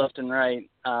garbage left and right.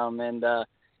 And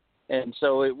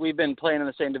so we've been playing in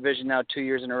the same division now 2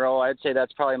 years in a row. I'd say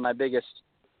that's probably my biggest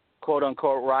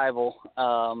quote-unquote rival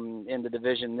in the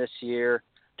division this year.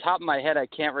 Top of my head, I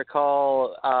can't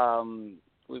recall.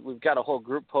 We've got a whole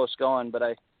group post going, but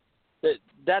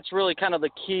that's really kind of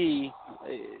the key.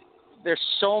 There's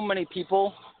so many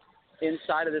people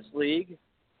inside of this league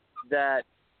that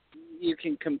you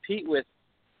can compete with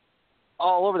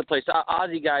all over the place.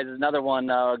 Aussie guys is another one.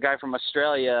 A guy from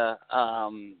Australia,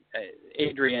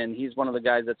 Adrian. He's one of the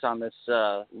guys that's on this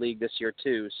league this year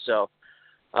too. So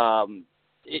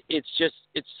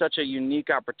it's such a unique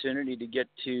opportunity to get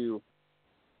to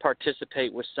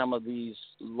participate with some of these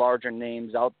larger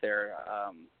names out there,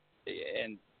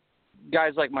 and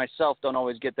guys like myself don't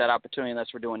always get that opportunity unless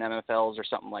we're doing MFLs or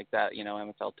something like that,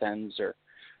 MFL 10s or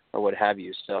what have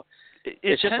you. So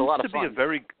it's just a lot of fun.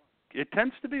 It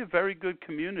tends to be a very good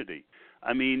community.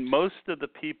 I mean, most of the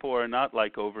people are not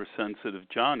like oversensitive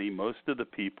Johnny. Most of the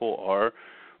people are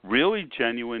really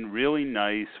genuine, really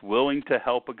nice, willing to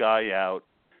help a guy out,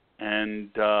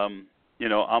 and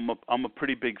I'm a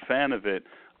pretty big fan of it.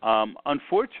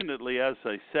 Unfortunately, as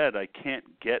I said, I can't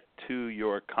get to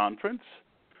your conference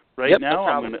right now. No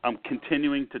problem. I'm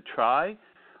continuing to try.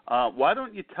 Why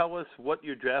don't you tell us what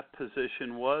your draft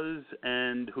position was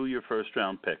and who your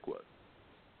first-round pick was?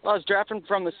 Well, I was drafting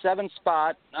from the 7th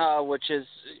spot, which is,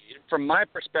 from my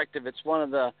perspective, it's one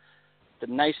of the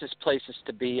nicest places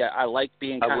to be. I like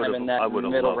being kind of in that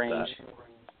middle range. That.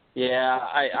 Yeah,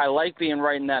 I like being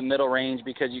right in that middle range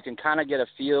because you can kind of get a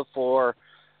feel for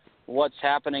what's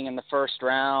happening in the first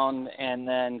round and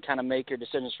then kind of make your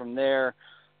decisions from there.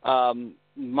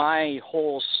 My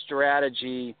whole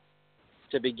strategy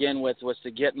to begin with was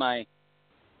to get my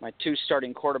two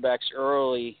starting quarterbacks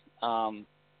early,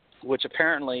 which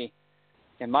apparently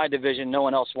in my division no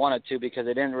one else wanted to because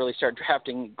they didn't really start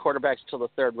drafting quarterbacks until the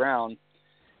 3rd round.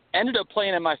 Ended up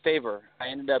playing in my favor. I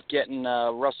ended up getting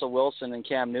Russell Wilson and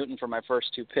Cam Newton for my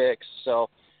first 2 picks, so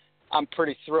I'm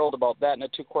pretty thrilled about that in a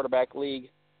 2-quarterback league.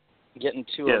 Getting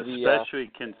two of the especially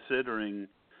considering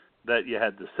that you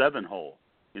had the 7 hole.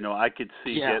 I could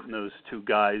see getting those 2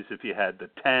 guys if you had the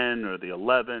 10 or the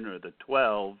 11 or the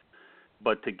 12,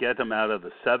 but to get them out of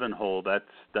the 7 hole,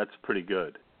 that's pretty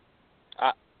good.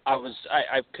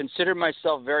 I considered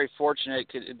myself very fortunate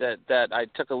that I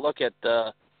took a look at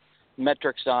the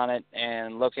metrics on it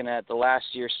and looking at the last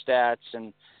year's stats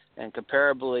and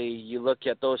comparably you look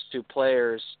at those 2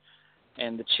 players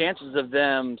and the chances of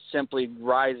them simply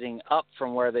rising up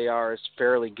from where they are is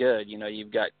fairly good.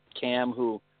 You've got Cam,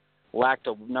 who lacked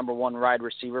a number 1 wide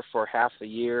receiver for half the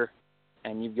year,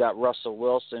 and you've got Russell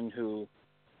Wilson, who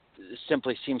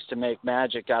simply seems to make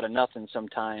magic out of nothing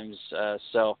sometimes.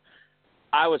 So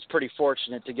I was pretty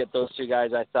fortunate to get those 2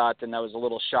 guys, I thought, and I was a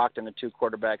little shocked in the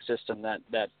 2-quarterback system that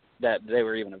they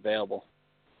were even available.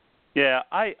 Yeah,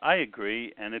 I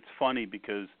agree, and it's funny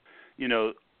because,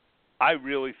 I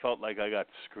really felt like I got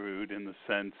screwed in the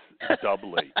sense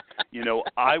doubly.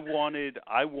 I wanted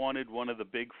one of the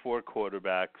big 4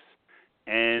 quarterbacks,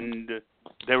 and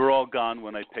they were all gone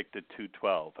when I picked at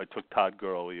 212. I took Todd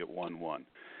Gurley at 1-1.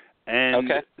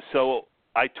 And so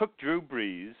I took Drew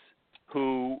Brees,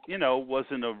 who,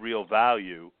 wasn't a real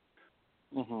value.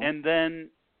 Mm-hmm. And then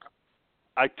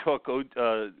I took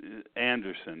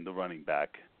Anderson, the running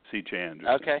back, C.J.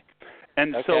 Anderson. Okay.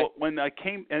 And so when I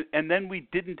came, and then we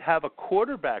didn't have a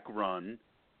quarterback run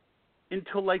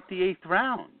until like the 8th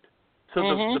round. So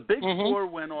the big 4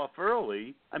 went off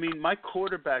early. I mean, my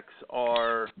quarterbacks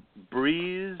are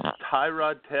Breeze,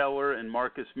 Tyrod Taylor, and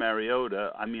Marcus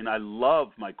Mariota. I mean, I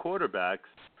love my quarterbacks,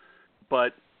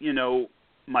 but,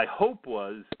 my hope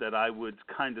was that I would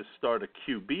kind of start a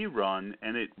QB run,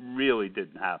 and it really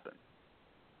didn't happen.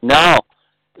 No.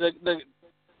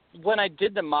 When I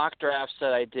did the mock drafts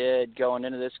that I did going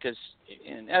into this, because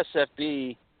in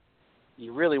SFB,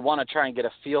 you really want to try and get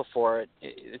a feel for it.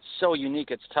 It's so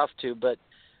unique, it's tough to, but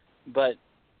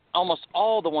almost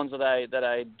all the ones that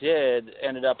I did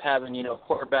ended up having,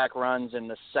 quarterback runs in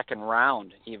the second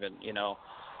round even,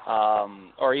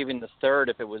 or even the third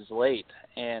if it was late.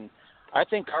 And I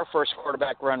think our first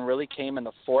quarterback run really came in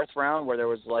the fourth round, where there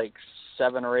was like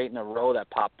 7 or 8 in a row that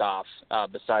popped off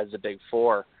besides the big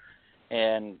 4.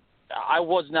 And I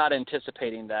was not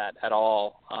anticipating that at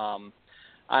all.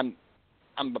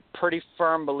 I'm a pretty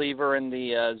firm believer in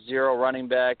the zero running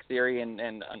back theory, and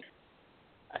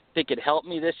I think it helped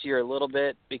me this year a little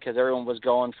bit because everyone was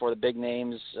going for the big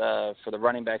names for the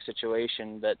running back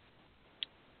situation. But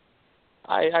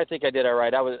I think I did all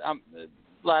right.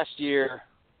 Last year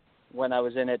when I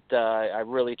was in it, I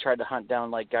really tried to hunt down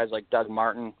guys like Doug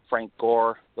Martin, Frank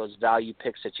Gore, those value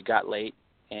picks that you got late,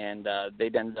 and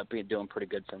they ended up doing pretty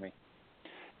good for me.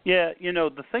 Yeah,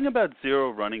 the thing about zero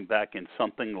running back in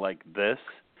something like this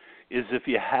is if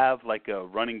you have like a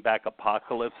running back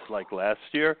apocalypse like last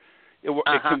year, it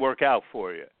can work out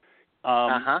for you.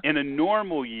 In a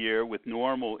normal year with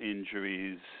normal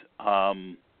injuries,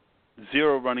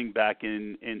 zero running back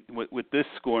with this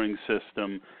scoring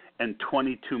system and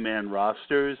 22-man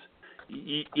rosters,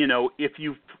 if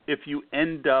you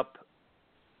end up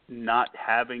not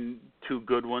having 2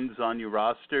 good ones on your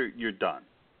roster, you're done.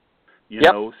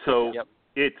 So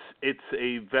it's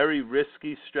a very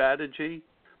risky strategy.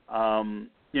 I'm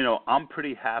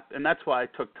pretty happy, and that's why I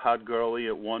took Todd Gurley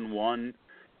at 1-1.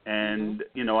 And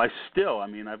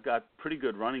I've got pretty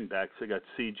good running backs. I got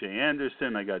C.J.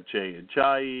 Anderson, I got Jay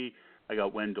Ajayi, I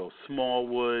got Wendell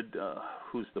Smallwood.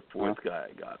 Who's the fourth guy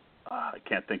I got? I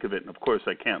can't think of it, and of course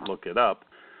I can't look it up.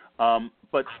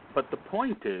 But the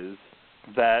point is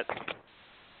that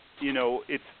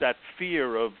it's that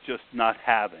fear of just not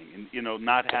having, and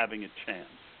not having a chance.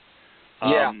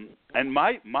 And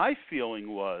my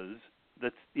feeling was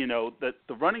that that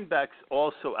the running backs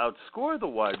also outscore the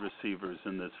wide receivers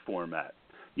in this format.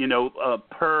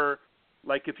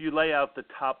 If you lay out the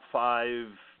top 5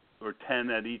 or 10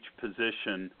 at each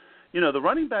position, the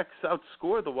running backs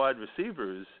outscore the wide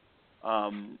receivers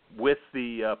with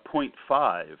the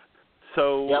 0.5.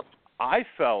 So I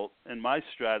felt, and my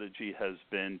strategy has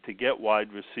been to get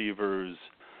wide receivers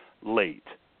late.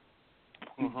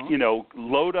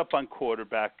 Load up on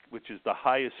quarterback, which is the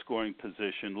highest scoring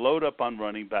position. Load up on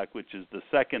running back, which is the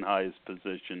second highest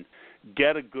position.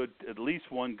 Get at least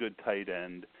one good tight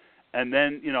end. And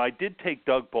then, I did take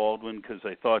Doug Baldwin because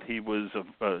I thought he was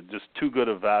just too good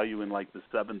a value in the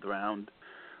 7th round.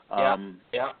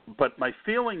 But my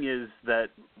feeling is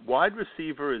that wide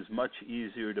receiver is much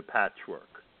easier to patchwork.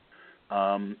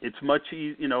 It's much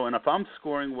easier, and if I'm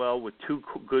scoring well with 2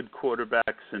 good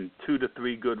quarterbacks and 2 to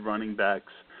 3 good running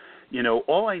backs,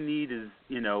 all I need is,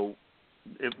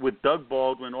 with Doug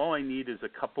Baldwin, all I need is a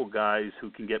couple guys who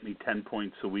can get me 10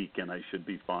 points a week, and I should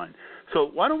be fine. So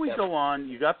why don't we go on?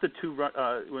 You got the 2.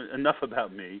 Enough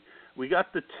about me. We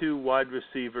got the 2 wide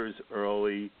receivers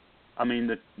early.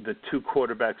 The 2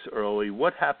 quarterbacks early.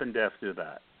 What happened after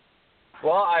that?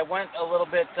 Well, I went a little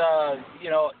bit,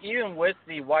 even with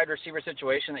the wide receiver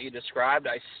situation that you described,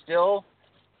 I still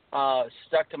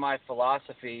stuck to my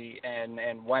philosophy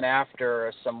and went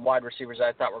after some wide receivers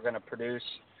I thought were going to produce.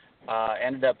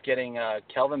 Ended up getting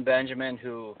Kelvin Benjamin,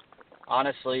 who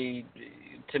honestly,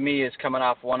 to me, is coming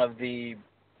off one of the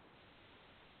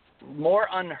more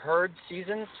unheard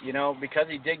seasons, because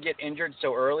he did get injured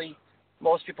so early.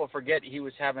 Most people forget he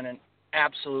was having an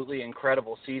absolutely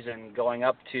incredible season going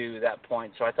up to that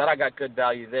point. So I thought I got good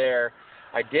value there.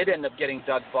 I did end up getting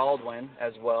Doug Baldwin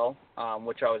as well,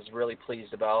 which I was really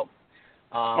pleased about.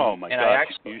 Oh my gosh,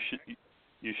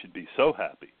 you should be so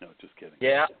happy. No, just kidding.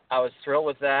 Yeah, I was thrilled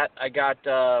with that. I got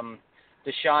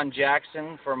Deshaun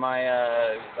Jackson for my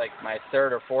my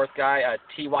 3rd or 4th guy.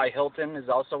 T.Y. Hilton is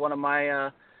also one of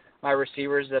my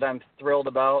receivers that I'm thrilled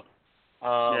about.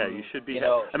 You should be.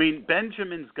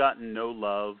 Benjamin's gotten no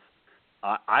love.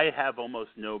 I have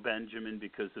almost no Benjamin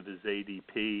because of his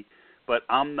ADP, but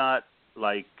I'm not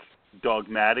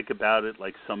dogmatic about it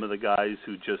like some of the guys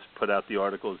who just put out the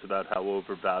articles about how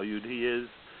overvalued he is.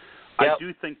 I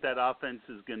do think that offense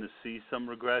is going to see some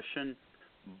regression,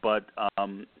 but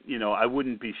I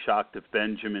wouldn't be shocked if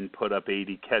Benjamin put up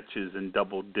 80 catches and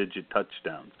double-digit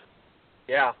touchdowns.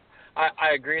 Yeah,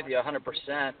 I agree with you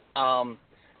 100%.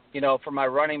 For my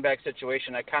running back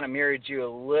situation, I kind of mirrored you a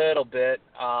little bit,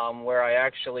 where I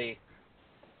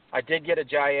did get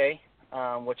Ajayi,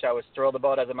 which I was thrilled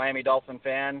about as a Miami Dolphin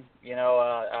fan.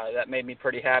 That made me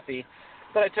pretty happy.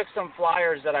 But I took some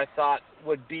flyers that I thought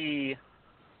would be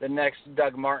the next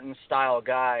Doug Martin-style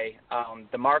guy.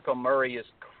 DeMarco Murray is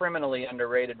criminally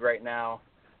underrated right now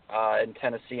in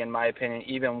Tennessee, in my opinion,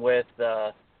 even with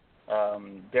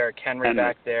Derrick Henry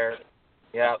back there.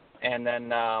 Yeah, and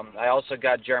then I also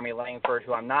got Jeremy Langford,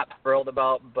 who I'm not thrilled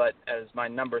about, but as my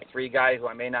number 3 guy, who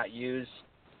I may not use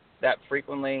that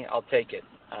frequently, I'll take it.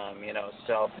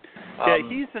 Yeah,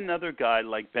 he's another guy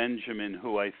like Benjamin,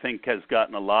 who I think has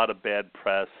gotten a lot of bad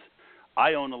press.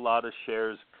 I own a lot of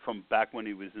shares from back when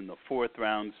he was in the 4th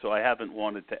round, so I haven't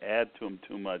wanted to add to him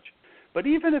too much. But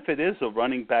even if it is a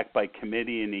running back by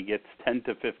committee and he gets 10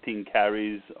 to 15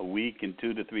 carries a week and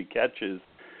 2 to 3 catches,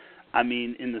 I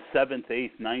mean, in the 7th,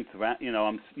 8th, 9th round,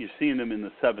 you're seeing him in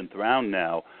the 7th round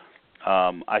now.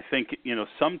 I think,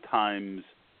 sometimes,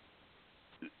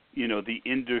 the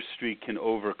industry can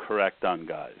overcorrect on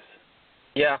guys.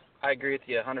 Yeah, I agree with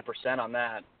you 100% on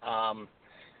that. And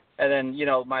then,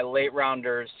 my late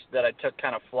rounders that I took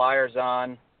kind of flyers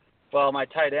on, well, my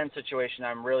tight end situation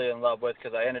I'm really in love with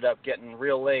because I ended up getting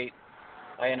real late.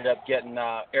 I ended up getting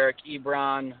Eric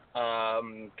Ebron,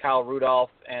 Kyle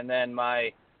Rudolph, and then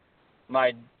my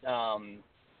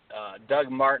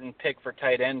Doug Martin pick for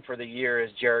tight end for the year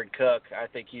is Jared Cook. I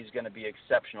think he's going to be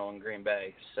exceptional in Green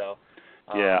Bay. So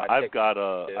I've got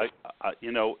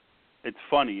it's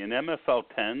funny. In NFL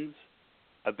 10s,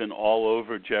 I've been all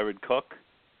over Jared Cook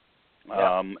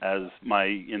as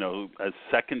my, as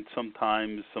second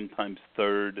sometimes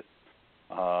third,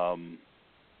 kind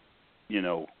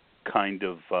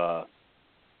of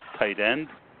tight end.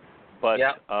 But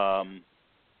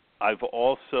I've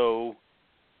also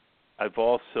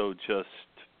just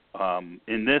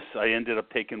in this I ended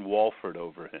up taking Walford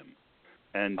over him,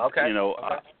 and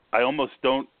I almost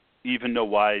don't even know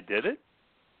why I did it,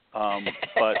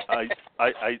 but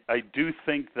I do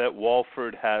think that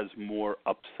Walford has more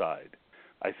upside.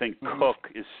 I think Cook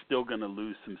is still going to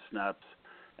lose some snaps,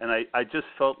 and I just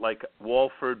felt like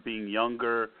Walford being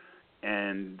younger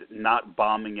and not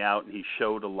bombing out, and he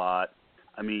showed a lot.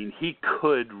 I mean, he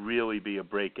could really be a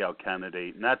breakout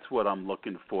candidate, and that's what I'm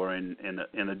looking for in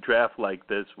a draft like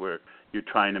this where you're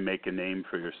trying to make a name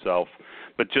for yourself.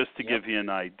 But just to give you an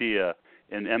idea,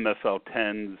 in MFL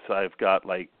 10s, I've got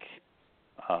why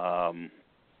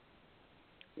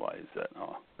is that?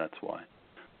 Oh, that's why.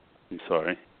 I'm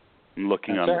sorry. I'm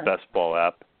looking on the Best Ball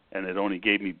app, and it only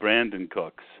gave me Brandon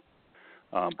Cooks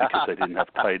because I didn't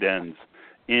have tight ends.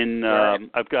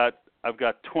 I've got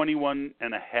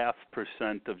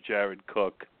 21.5% of Jared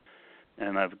Cook,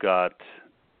 and I've got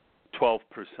 12%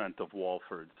 of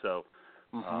Walford. So,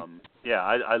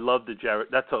 I love the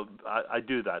Jared. I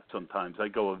do that sometimes. I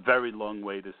go a very long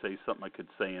way to say something I could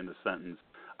say in a sentence.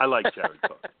 I like Jared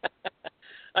Cook.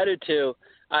 I do too.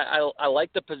 I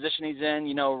like the position he's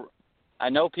in. I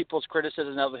know people's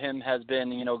criticism of him has been,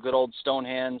 good old stone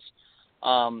hands.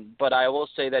 But I will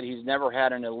say that he's never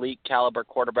had an elite caliber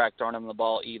quarterback throwing him the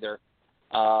ball either.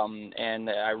 And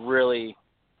I really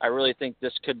think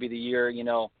this could be the year,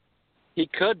 he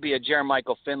could be a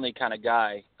Jermichael Finley kind of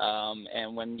guy.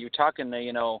 And when you're talking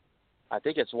to, I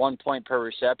think it's 1 point per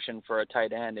reception for a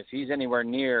tight end. If he's anywhere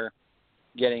near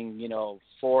getting,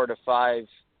 4 to 5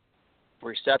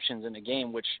 receptions in a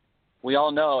game, which we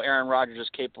all know Aaron Rodgers is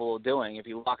capable of doing if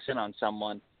he locks in on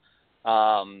someone,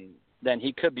 then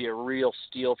he could be a real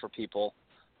steal for people.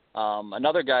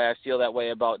 Another guy I feel that way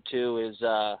about too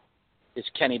is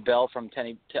Kenny Bell from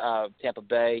Tampa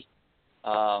Bay.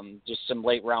 Just some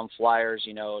late round flyers,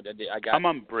 I got I'm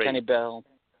on Brait. Kenny Bell.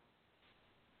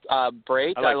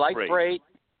 Brait. I like Brait.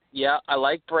 Yeah, I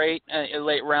like Brait in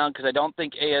late round because I don't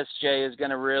think ASJ is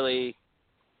going to really.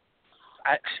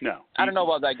 I don't know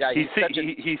about that guy. He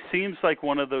seems like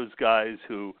one of those guys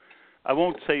who, I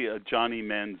won't say a Johnny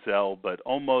Manziel, but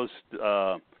almost,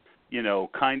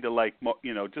 kind of like,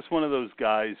 just one of those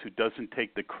guys who doesn't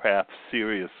take the craft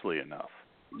seriously enough.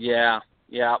 Yeah.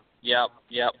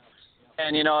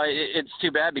 And, it's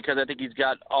too bad because I think he's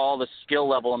got all the skill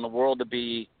level in the world to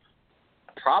be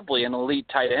probably an elite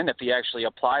tight end if he actually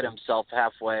applied himself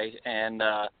halfway. And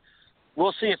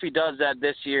we'll see if he does that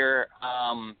this year.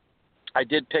 I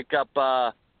did pick up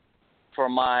for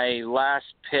my last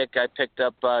pick, I picked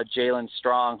up Jalen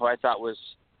Strong, who I thought was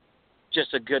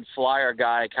just a good flyer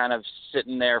guy, kind of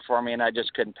sitting there for me, and I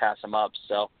just couldn't pass him up.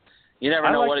 So you never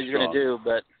know what he's going to do,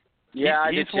 but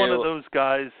I do too. He's one of those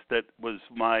guys that was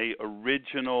my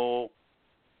original.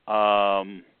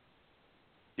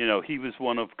 He was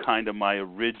one of kind of my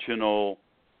original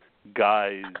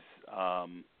guys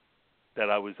that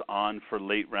I was on for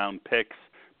late round picks.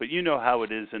 but you know how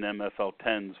it is in MFL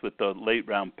 10s with the late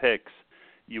round picks.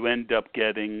 You end up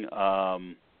getting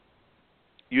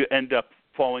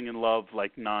falling in love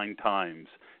like 9 times.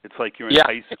 It's like you're in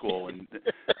high school, and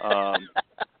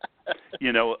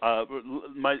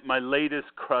my latest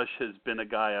crush has been a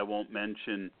guy I won't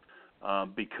mention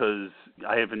because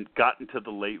I haven't gotten to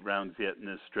the late rounds yet in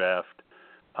this draft.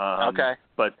 Okay.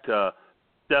 But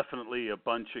definitely a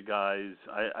bunch of guys.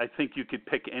 I think you could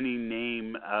pick any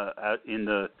name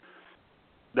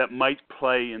that might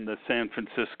play in the San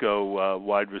Francisco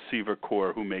wide receiver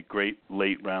core who make great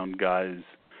late round guys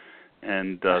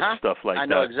and stuff like that. I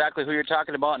know exactly who you're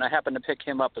talking about, and I happen to pick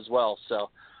him up as well. So,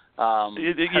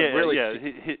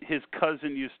 his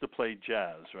cousin used to play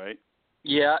jazz, right?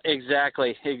 Yeah,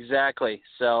 exactly.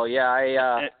 So,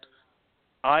 yeah,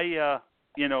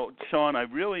 Sean, I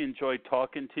really enjoyed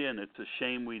talking to you, and it's a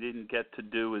shame we didn't get to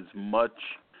do as much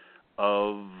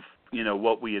of,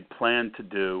 what we had planned to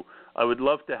do. I would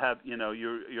love to have,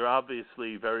 you're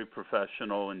obviously very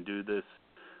professional and do this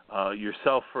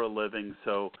yourself for a living,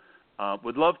 so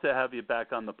would love to have you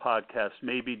back on the podcast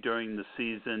maybe during the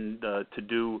season to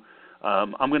do.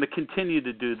 I'm going to continue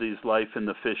to do these Life in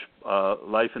the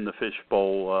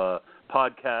Fishbowl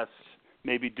podcasts.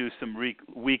 Maybe do some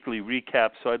weekly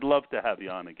recaps. So I'd love to have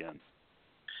you on again.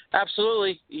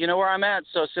 Absolutely. You know where I'm at,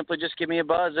 so simply just give me a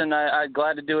buzz, and I'm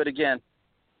glad to do it again.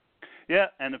 Yeah,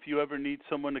 and if you ever need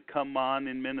someone to come on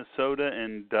in Minnesota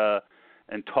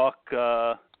and talk,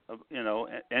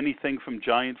 anything from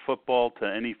giant football to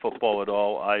any football at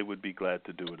all, I would be glad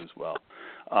to do it as well.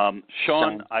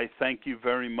 Sean, I thank you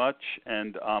very much,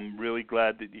 and I'm really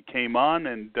glad that you came on,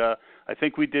 and I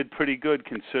think we did pretty good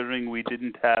considering we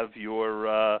didn't have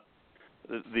your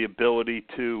the ability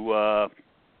to,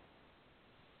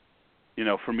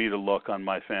 for me to look on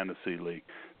my fantasy league.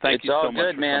 Thank you so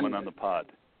much for coming on the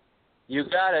pod. You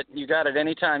got it.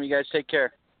 Anytime. You guys take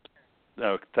care.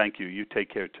 Oh, thank you. You take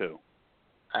care, too.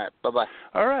 All right. Bye-bye.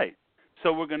 All right.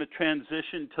 So we're going to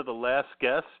transition to the last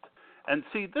guest. And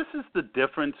see, this is the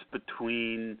difference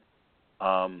between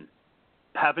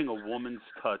having a woman's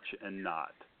touch and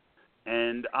not.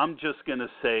 And I'm just going to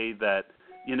say that,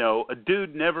 a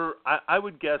dude never, I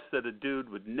would guess that a dude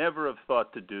would never have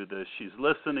thought to do this. She's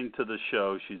listening to the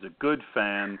show. She's a good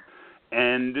fan.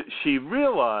 And she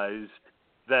realized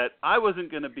that I wasn't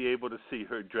going to be able to see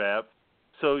her draft.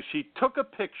 So she took a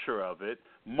picture of it,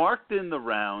 marked in the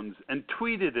rounds, and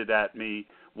tweeted it at me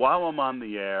while I'm on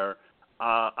the air.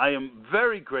 I am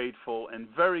very grateful and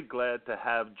very glad to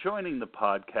have joining the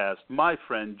podcast my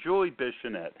friend Julie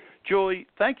Bissionette. Julie,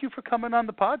 thank you for coming on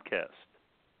the podcast.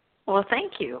 Well,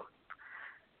 thank you.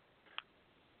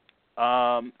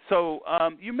 So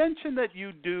you mentioned that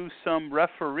you do some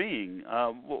refereeing.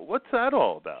 What's that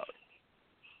all about?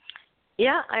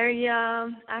 Yeah,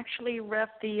 I actually ref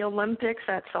the Olympics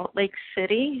at Salt Lake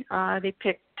City. They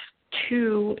picked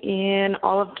 2 in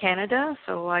all of Canada,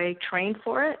 so I trained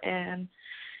for it, and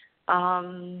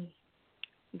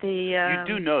you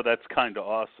do know that's kind of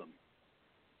awesome.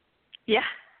 Yeah.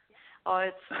 Oh,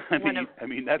 it's. I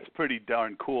mean that's pretty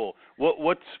darn cool.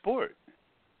 What sport?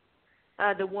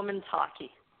 The women's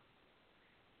hockey.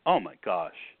 Oh my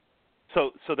gosh!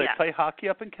 So they play hockey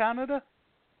up in Canada?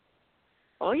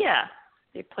 Oh yeah.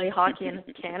 They play hockey in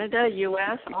Canada,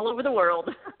 U.S., all over the world.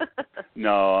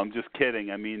 No, I'm just kidding.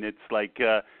 I mean, it's like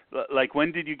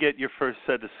when did you get your first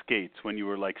set of skates? When you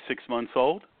were like 6 months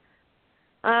old?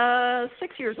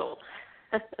 6 years old.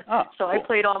 Oh, so cool. I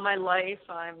played all my life.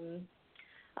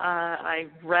 I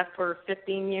ref for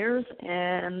 15 years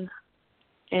and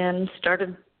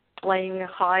started playing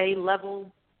high-level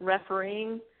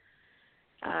refereeing.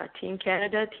 Team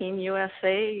Canada, Team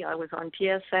USA. I was on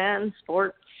TSN,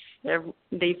 sports.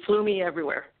 They flew me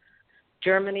everywhere.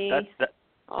 Germany,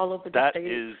 all over the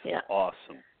States. That is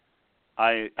awesome.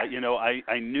 I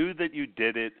knew that you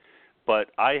did it,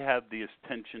 but I have the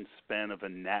attention span of a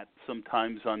gnat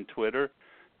sometimes on Twitter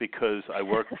because I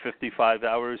work 55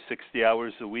 hours, 60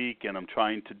 hours a week, and I'm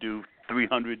trying to do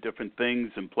 300 different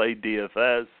things and play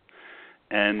DFS.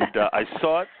 And I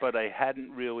saw it, but I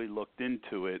hadn't really looked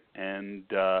into it, and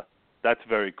that's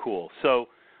very cool. So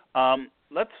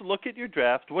let's look at your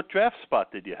draft. What draft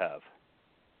spot did you have?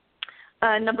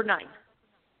 Number 9.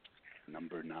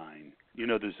 Number 9.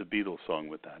 There's a Beatles song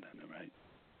with that in it, right?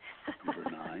 Number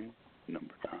 9.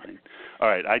 Number 9. All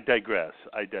right, I digress.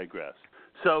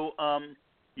 So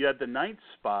you had the 9th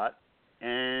spot,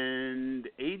 and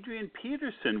Adrian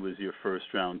Peterson was your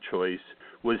first-round choice.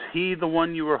 Was he the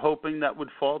one you were hoping that would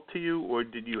fall to you, or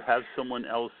did you have someone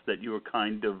else that you were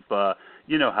kind of,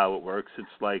 you know how it works. It's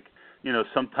like,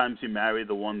 sometimes you marry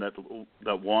the one that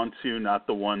wants you, not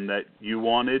the one that you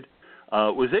wanted.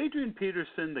 Was Adrian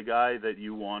Peterson the guy that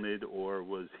you wanted, or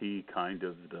was he kind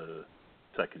of the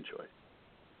second choice?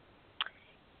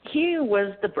 He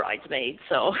was the bridesmaid,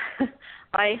 so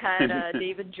I had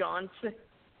David Johnson.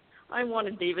 I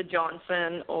wanted David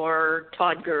Johnson or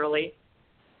Todd Gurley.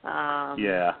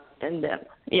 Yeah. And then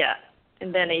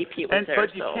AP was there.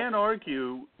 But you can't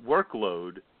argue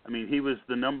workload. I mean, he was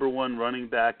the number one running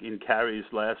back in carries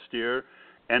last year,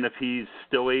 and if he's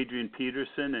still Adrian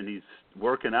Peterson and he's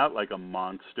working out like a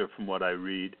monster from what I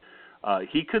read,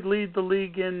 he could lead the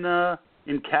league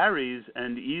in carries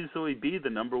and easily be the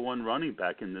number one running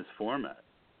back in this format.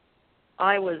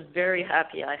 I was very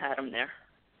happy I had him there.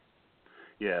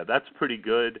 Yeah, that's pretty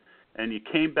good. And you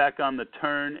came back on the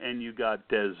turn and you got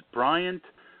Dez Bryant.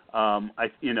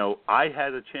 I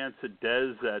had a chance at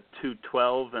Dez at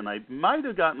 212, and I might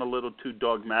have gotten a little too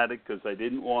dogmatic because I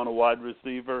didn't want a wide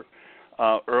receiver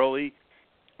early,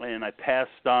 and I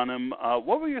passed on him.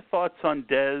 What were your thoughts on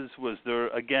Dez? Was there,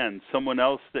 again, someone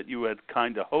else that you had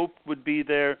kind of hoped would be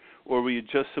there, or were you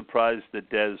just surprised that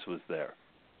Dez was there?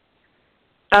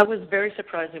 I was very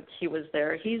surprised that he was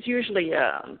there. He's usually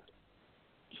a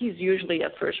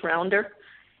first rounder,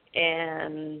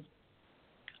 and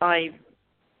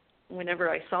whenever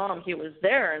I saw him, he was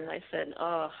there, and I said,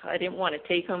 I didn't want to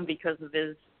take him because of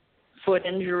his foot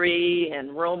injury and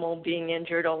Romo being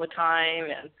injured all the time,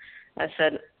 and I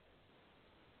said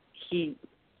he's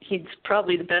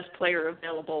probably the best player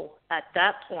available at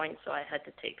that point, so I had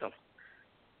to take him.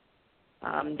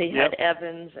 They had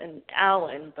Evans and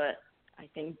Allen, but I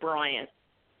think Bryant.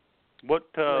 What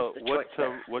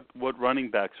running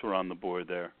backs were on the board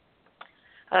there?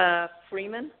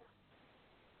 Freeman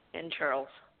and Charles.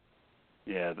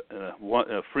 Yeah,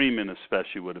 Freeman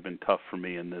especially would have been tough for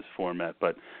me in this format,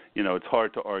 but it's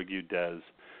hard to argue Dez.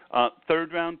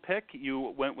 Third round pick,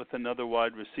 you went with another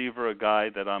wide receiver, a guy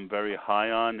that I'm very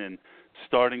high on and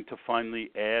starting to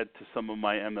finally add to some of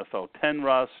my MFL 10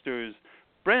 rosters.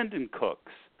 Brandon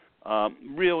Cooks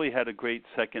really had a great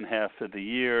second half of the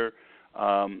year.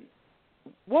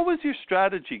 What was your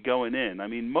strategy going in? I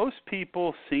mean, most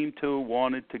people seem to have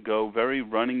wanted to go very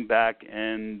running back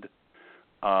and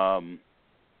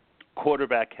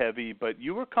quarterback heavy, but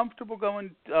you were comfortable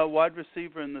going wide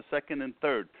receiver in the second and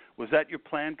third. Was that your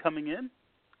plan coming in?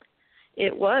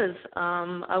 It was.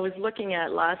 I was looking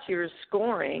at last year's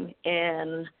scoring,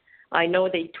 and I know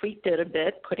they tweaked it a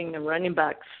bit, putting the running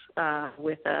backs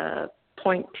with a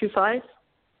 .25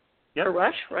 per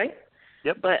rush, right?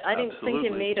 Yep. But I didn't absolutely.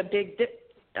 think it made a big.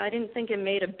 I didn't think it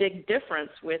made a big difference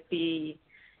with the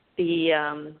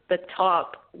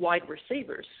top wide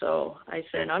receivers. So I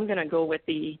said I'm going to go with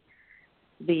the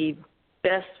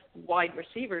best wide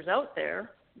receivers out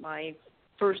there. My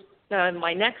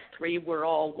next three were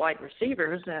all wide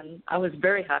receivers, and I was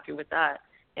very happy with that.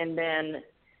 And then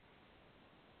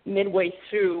midway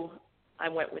through, I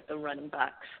went with the running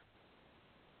backs.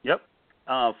 Yep.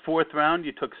 Fourth round,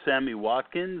 you took Sammy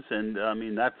Watkins, and, I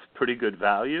mean, that's pretty good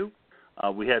value.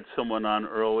 We had someone on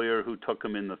earlier who took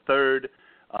him in the third.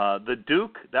 The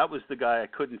Duke, that was the guy I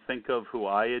couldn't think of who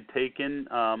I had taken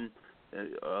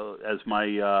as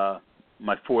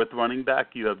my fourth running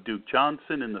back. You have Duke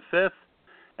Johnson in the fifth.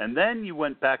 And then you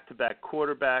went back-to-back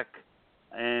quarterback.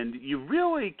 And you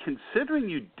really, considering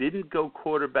you didn't go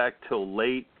quarterback till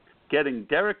late, getting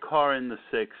Derek Carr in the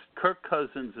sixth, Kirk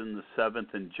Cousins in the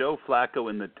seventh, and Joe Flacco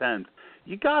in the 10th,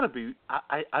 you got to be.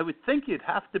 I would think you'd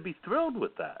have to be thrilled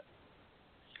with that.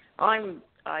 I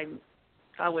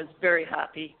was very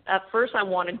happy. At first, I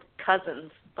wanted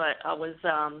Cousins, but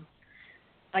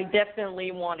I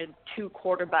definitely wanted two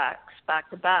quarterbacks back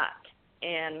to back,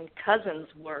 and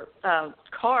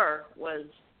Carr was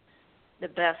the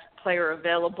best player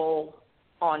available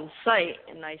on site,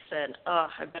 and I said,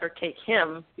 I better take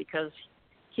him because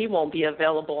he won't be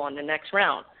available on the next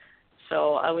round.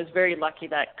 So I was very lucky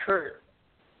that Kurt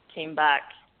came back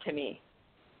to me.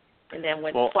 And then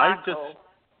with Flacco...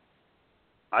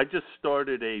 I just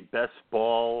started a best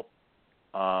ball,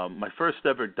 my first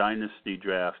ever dynasty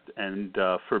draft, and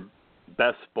for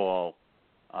best ball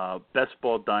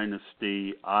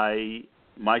dynasty,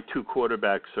 my two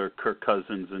quarterbacks are Kirk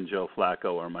Cousins and Joe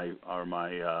Flacco.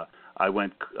 I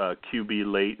went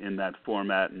QB late in that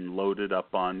format and loaded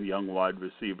up on young wide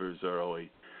receivers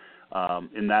early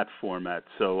in that format.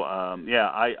 So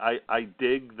I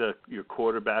dig your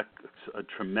quarterbacks a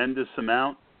tremendous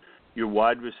amount. Your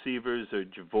wide receivers are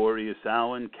Javorius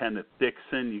Allen, Kenneth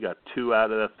Dixon. You got two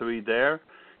out of the three there.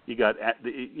 You got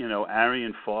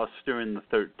Arian Foster in the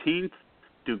 13th,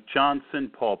 Duke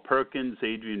Johnson, Paul Perkins,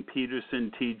 Adrian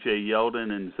Peterson, T.J.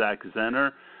 Yeldon, and Zach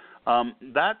Zenner.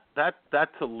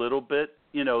 That's a little bit.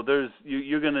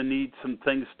 You're going to need some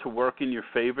things to work in your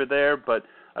favor there, but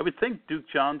I would think Duke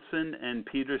Johnson and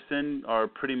Peterson are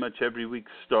pretty much every week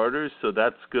starters, so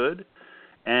that's good.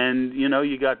 And,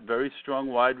 you got very strong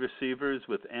wide receivers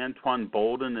with Antoine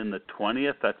Bolden in the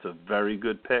 20th. That's a very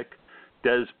good pick.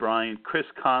 Des Bryant, Chris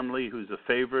Conley, who's a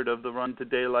favorite of the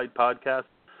Run2Daylight podcast,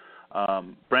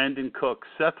 Brandon Cook,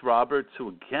 Seth Roberts, who,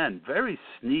 again, very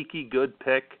sneaky good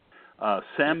pick,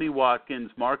 Sammy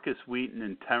Watkins, Marcus Wheaton,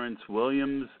 and Terrence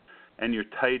Williams. And your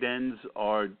tight ends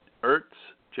are Ertz,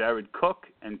 Jared Cook,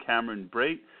 and Cameron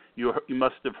Brate. You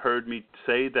must have heard me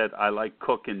say that I like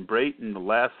Cook and Brate in the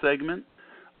last segment.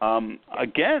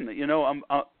 Again,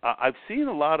 I've seen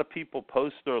a lot of people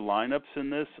post their lineups in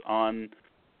this on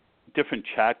different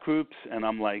chat groups, and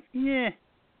I'm like, yeah.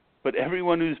 But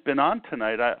everyone who's been on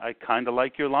tonight, I kind of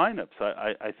like your lineups.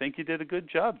 I think you did a good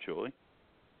job, Julie.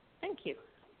 Thank you.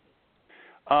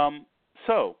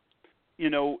 So,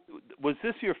 was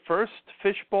this your first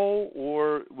Fishbowl,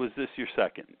 or was this your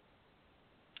second?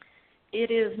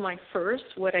 It is my first.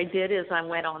 What I did is I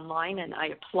went online and I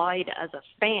applied as a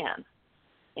fan.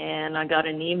 And I got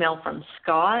an email from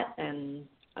Scott, and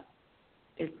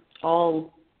it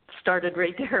all started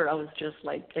right there. I was just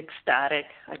like ecstatic.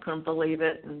 I couldn't believe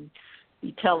it. And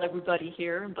you tell everybody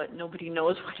here, but nobody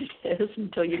knows what it is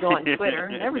until you go on Twitter,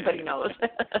 and everybody knows.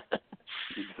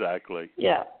 Exactly.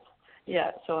 Yeah.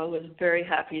 So I was very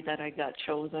happy that I got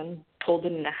chosen. Pulled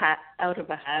it in a hat, out of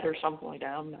a hat, or something like that.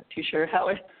 I'm not too sure how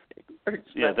it works.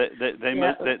 Yeah,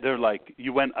 they're like,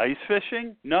 you went ice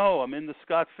fishing? No, I'm in the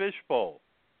Scott Fishbowl.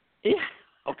 Yeah.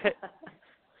 Okay.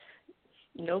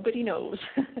 Nobody knows.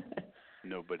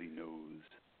 Nobody knows.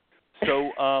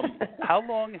 So, how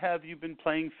long have you been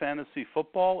playing fantasy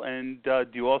football, and do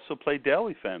you also play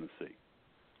daily fantasy?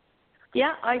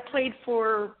 Yeah, I played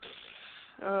for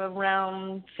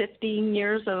around 15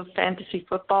 years of fantasy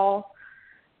football.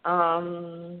 I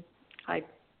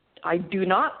do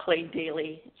not play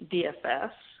daily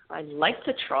DFS. I'd like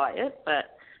to try it,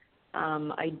 but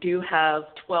I do have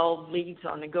 12 leagues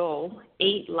on the go.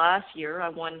 8 last year. I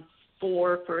won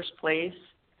 4 first place,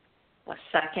 a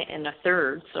second, and a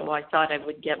third. So I thought I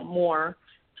would get more.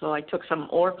 So I took some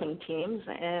orphan teams,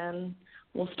 and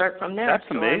we'll start from there. That's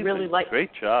so amazing. I really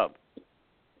Great job.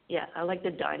 Yeah, I like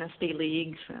the dynasty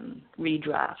leagues and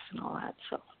redrafts and all that.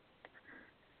 So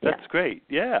that's great.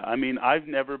 Yeah, I mean, I've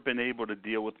never been able to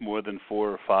deal with more than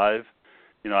 4 or 5.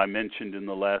 I mentioned in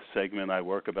the last segment I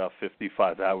work about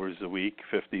 55 hours a week,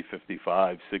 50,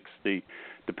 55, 60,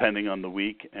 depending on the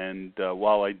week. And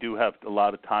while I do have a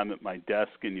lot of time at my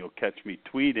desk and you'll catch me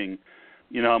tweeting,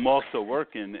 I'm also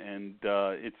working. And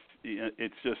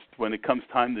it's just when it comes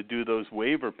time to do those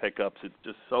waiver pickups, it's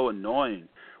just so annoying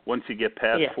once you get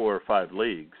past 4 or 5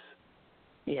 leagues.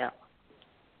 Yeah.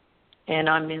 And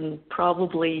I'm in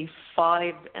probably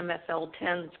 5 MFL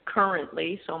 10s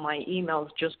currently, so my email's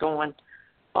just going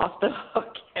off the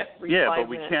hook every 5 minutes. Yeah, but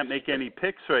we can't make any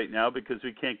picks right now because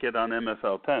we can't get on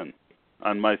MFL 10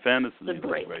 on my fantasy league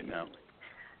right now.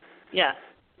 Yeah.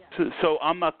 So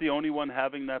I'm not the only one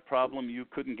having that problem. You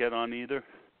couldn't get on either?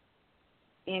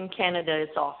 In Canada,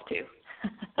 it's off too.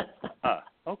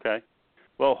 Okay.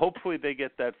 Well, hopefully they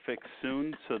get that fixed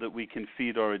soon so that we can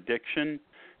feed our addiction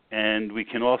and we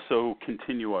can also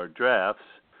continue our drafts.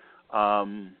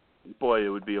 Boy, it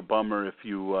would be a bummer if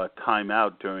you time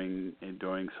out during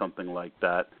something like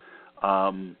that.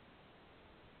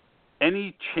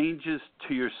 Any changes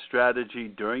to your strategy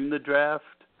during the draft,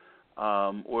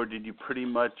 or did you pretty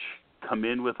much come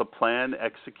in with a plan,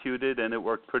 execute it, and it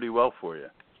worked pretty well for you?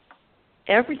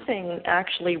 Everything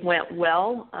actually went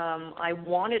well. I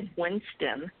wanted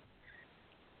Winston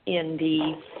in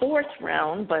the 4th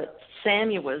round, but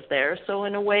Sammy was there. So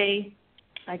in a way,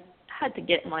 I had to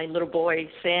get my little boy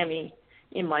Sammy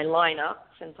in my lineup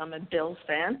since I'm a Bills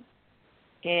fan.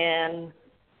 And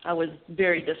I was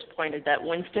very disappointed that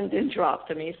Winston didn't drop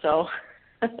to me. So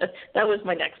that was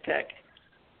my next pick.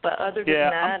 But other than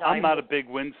that, I'm not a big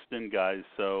Winston guy,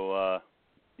 so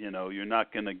you're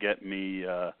not going to get me.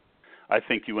 I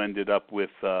think you ended up with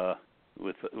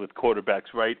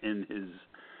quarterbacks right in his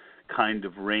kind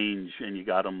of range, and you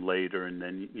got him later, and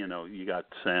then you got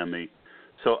Sammy.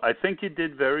 So I think you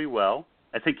did very well.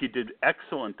 I think you did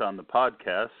excellent on the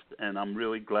podcast, and I'm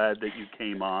really glad that you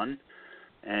came on.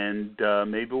 And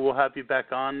maybe we'll have you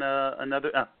back on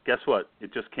another. Guess what?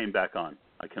 It just came back on.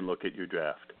 I can look at your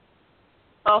draft.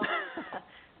 Oh,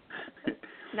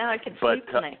 now I can sleep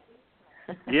tonight.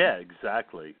 Yeah,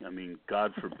 exactly. I mean,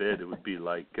 God forbid it would be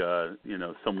like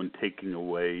someone taking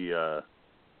away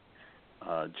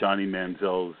Johnny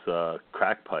Manziel's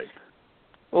crack pipe.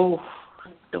 Oh,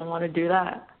 don't want to do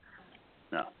that.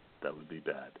 That would be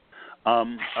bad. All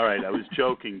right, I was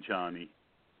joking, Johnny.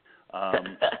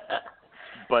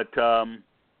 But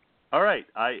all right,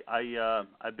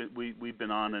 we've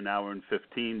been on an hour and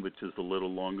 15, which is a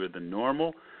little longer than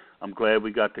normal. I'm glad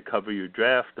we got to cover your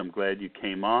draft. I'm glad you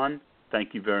came on.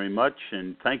 Thank you very much,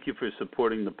 and thank you for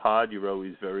supporting the pod. You're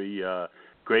always very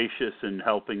gracious in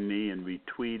helping me and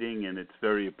retweeting, and it's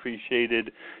very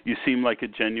appreciated. You seem like a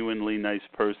genuinely nice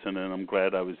person, and I'm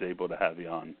glad I was able to have you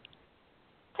on.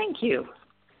 Thank you.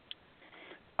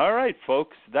 All right,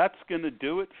 folks, that's going to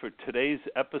do it for today's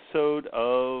episode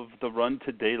of the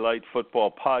Run2Daylight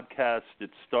Football Podcast.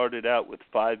 It started out with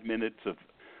 5 minutes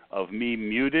of me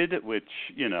muted, which,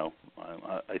 you know,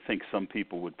 I think some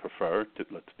people would prefer,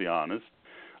 let's be honest.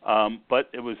 But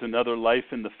it was another Life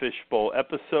in the Fishbowl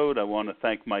episode. I want to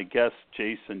thank my guests,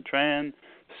 Jason Tran,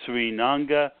 Sree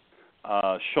Nanga,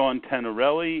 Sean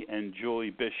Tennerelli, and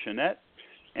Julie Bissionette.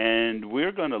 And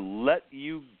we're going to let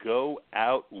you go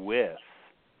out with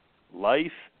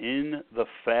Life in the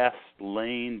Fast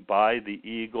Lane by the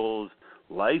Eagles.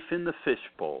 Life in the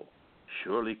Fishbowl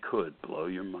surely could blow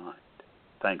your mind.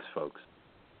 Thanks, folks.